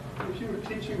 If you were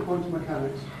teaching quantum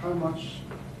mechanics, how much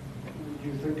do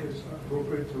you think is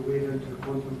appropriate to wade into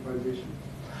quantumization?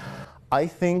 I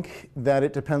think that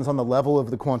it depends on the level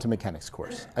of the quantum mechanics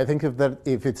course. I think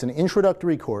if it's an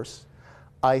introductory course,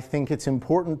 I think it's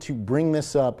important to bring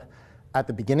this up at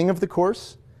the beginning of the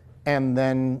course and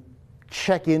then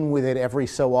check in with it every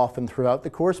so often throughout the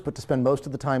course, but to spend most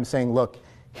of the time saying, look,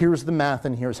 here's the math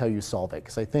and here's how you solve it.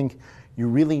 Because I think you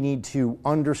really need to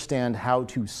understand how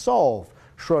to solve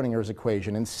Schrodinger's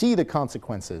equation and see the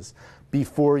consequences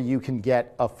before you can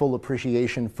get a full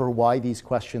appreciation for why these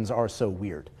questions are so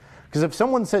weird. Because if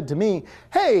someone said to me,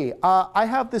 hey, I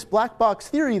have this black box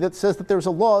theory that says that there's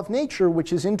a law of nature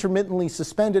which is intermittently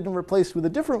suspended and replaced with a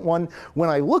different one when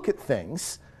I look at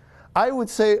things, I would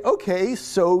say, okay,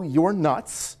 so you're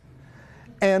nuts,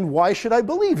 and why should I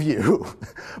believe you?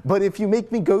 But if you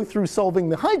make me go through solving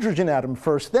the hydrogen atom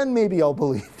first, then maybe I'll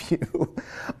believe you.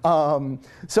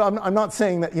 So I'm not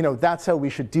saying that that's how we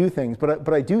should do things,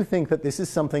 but I do think that this is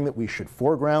something that we should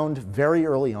foreground very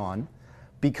early on.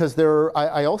 Because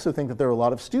I also think that there are a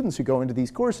lot of students who go into these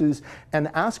courses and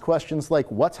ask questions like,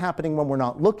 what's happening when we're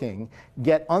not looking,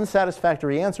 get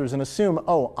unsatisfactory answers, and assume,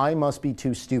 oh, I must be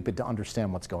too stupid to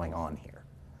understand what's going on here.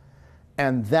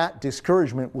 And that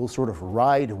discouragement will sort of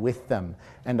ride with them,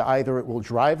 and either it will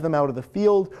drive them out of the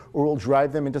field, or it will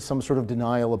drive them into some sort of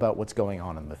denial about what's going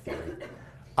on in the theory.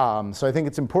 So I think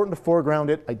it's important to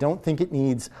foreground it. I don't think it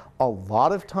needs a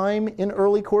lot of time in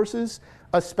early courses,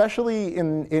 especially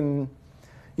in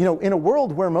a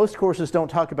world where most courses don't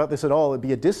talk about this at all. It'd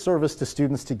be a disservice to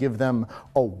students to give them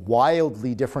a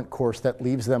wildly different course that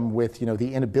leaves them with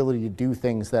the inability to do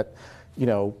things that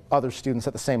other students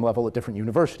at the same level at different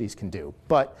universities can do.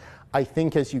 But I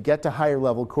think as you get to higher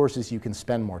level courses, you can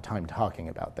spend more time talking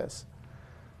about this.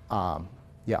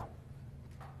 Yeah.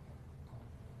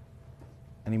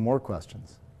 Any more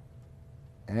questions?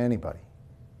 Anybody?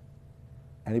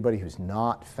 Anybody who's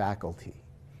not faculty?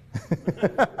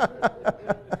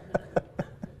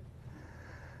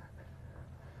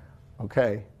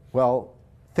 Okay, well,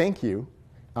 thank you,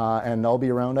 and I'll be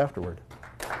around afterward.